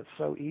 and it's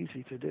so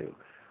easy to do.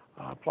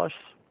 Plus,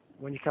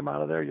 when you come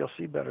out of there, you'll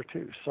see better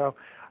too. So,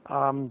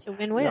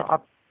 win-win.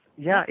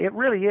 It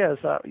really is.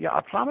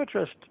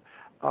 Optometrists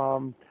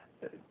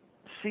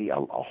see a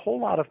whole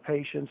lot of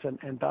patients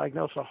and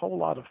diagnose a whole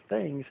lot of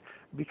things,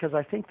 because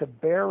I think the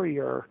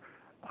barrier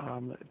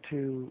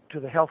to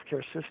the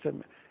healthcare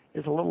system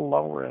is a little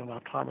lower in an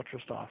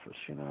optometrist office.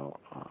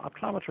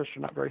 Optometrists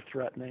are not very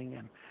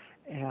threatening,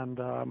 and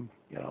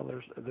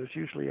there's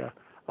usually a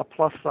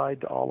plus side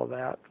to all of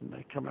that, and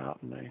they come out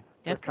and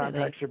their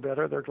contacts are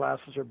better, their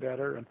glasses are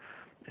better,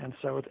 and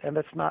so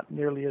it's not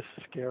nearly as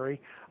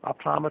scary.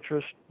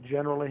 Optometrists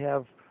generally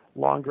have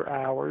longer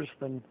hours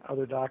than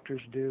other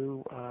doctors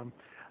do.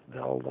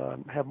 They'll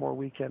have more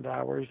weekend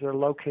hours. They're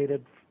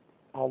located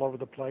all over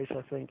the place.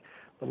 I think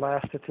the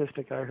last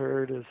statistic I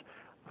heard is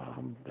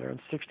they're in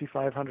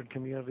 6,500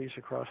 communities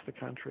across the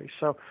country.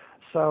 So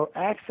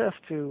access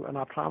to an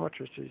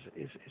optometrist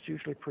is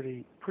usually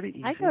pretty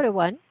easy. I go to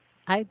one.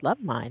 I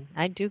love mine.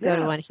 I do go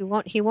to one.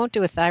 He won't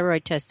do a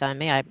thyroid test on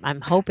me.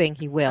 I'm hoping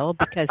he will,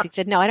 because he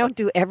said, no, I don't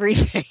do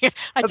everything.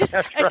 I just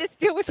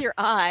deal with your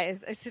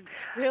eyes. I said,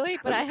 really?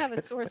 But I have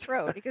a sore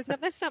throat. He goes, no,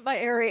 that's not my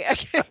area.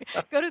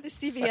 Go to the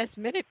CVS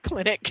Minute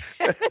Clinic.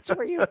 That's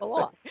where you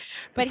belong.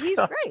 But he's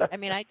great. I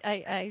mean,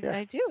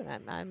 I do.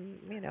 I'm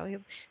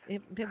he'll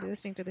be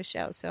listening to the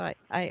show. So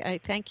I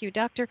thank you,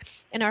 Doctor.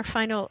 In our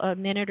final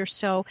minute or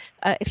so,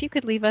 if you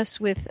could leave us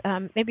with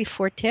maybe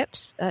 4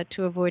 tips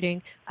to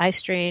avoiding eye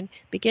strain,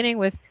 beginning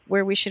with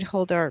where we should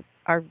hold our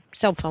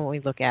cell phone when we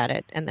look at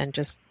it, and then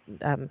just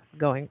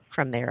going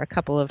from there. A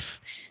couple of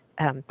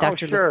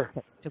Dr. Loomis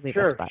tips to leave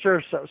us by.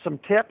 Sure. So, some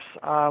tips.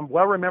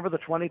 Remember the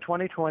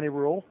 20-20-20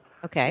 rule.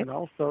 Okay.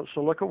 So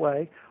look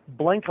away.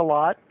 Blink a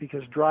lot,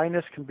 because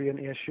dryness can be an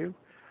issue.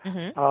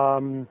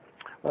 Mm-hmm.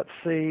 Let's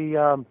see.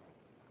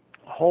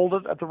 Hold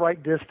it at the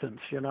right distance.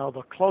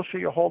 The closer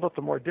you hold it,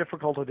 the more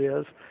difficult it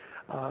is.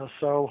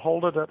 So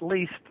hold it at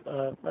least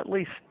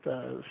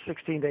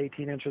 16 to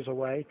 18 inches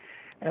away,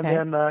 and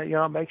then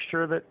make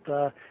sure that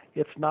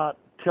it's not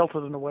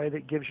tilted in a way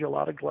that gives you a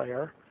lot of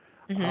glare.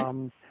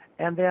 Mm-hmm.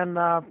 And then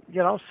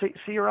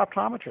see your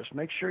optometrist.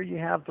 Make sure you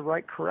have the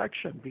right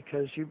correction,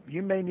 because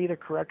you may need a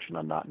correction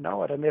and not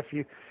know it. And if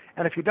you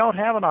don't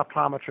have an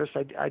optometrist,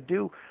 I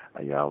do.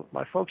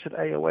 My folks at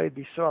AOA would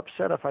be so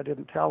upset if I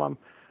didn't tell them.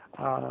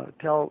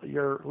 Tell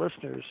your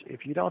listeners,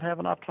 if you don't have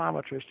an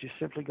optometrist, you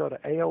simply go to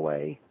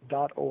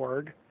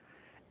AOA.org,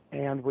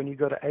 and when you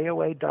go to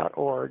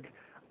AOA.org,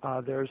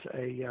 there's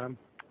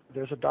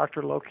a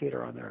doctor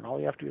locator on there, and all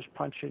you have to do is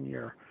punch in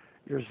your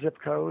zip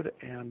code,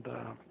 and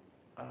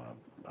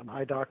an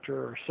eye doctor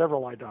or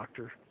several eye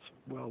doctors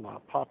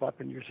will pop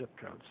up in your zip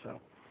code. So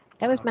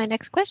that was my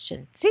next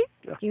question. See,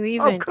 you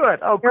even good.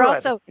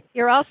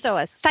 You're also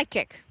a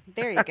psychic.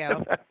 There you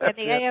go. And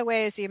the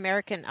AOA is the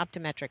American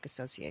Optometric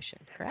Association,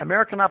 correct?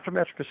 American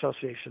Optometric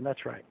Association.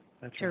 That's right.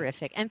 That's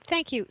terrific. Right. And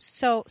thank you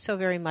so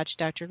very much,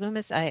 Dr.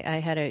 Loomis. I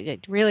had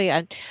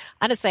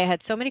honestly, I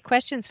had so many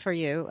questions for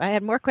you. I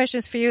had more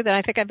questions for you than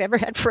I think I've ever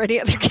had for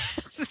any other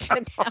guest.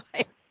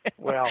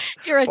 Well,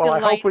 You're a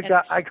delight.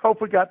 I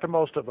hope we got to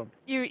most of them.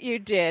 You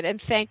did,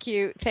 and thank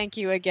you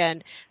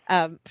again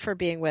for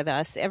being with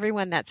us,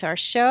 everyone. That's our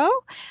show.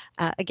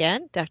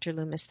 Again, Dr.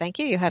 Loomis, thank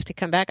you. You have to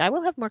come back. I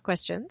will have more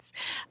questions,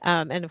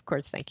 and of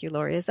course, thank you,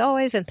 Lori, as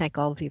always, and thank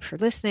all of you for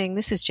listening.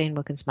 This is Jane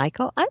Wilkens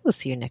Michael. I will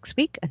see you next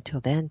week. Until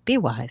then, be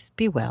wise,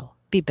 be well,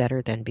 be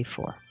better than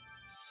before.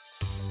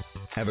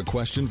 Have a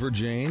question for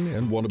Jane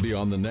and want to be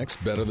on the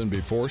next Better Than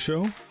Before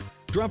show?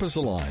 Drop us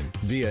a line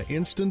via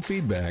instant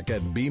feedback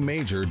at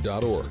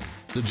bmajor.org.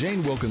 The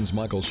Jane Wilkens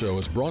Michael Show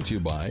is brought to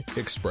you by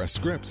Express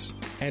Scripts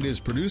and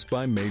is produced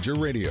by Major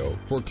Radio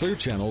for Clear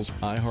Channel's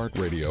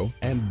iHeartRadio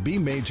and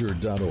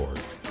bmajor.org.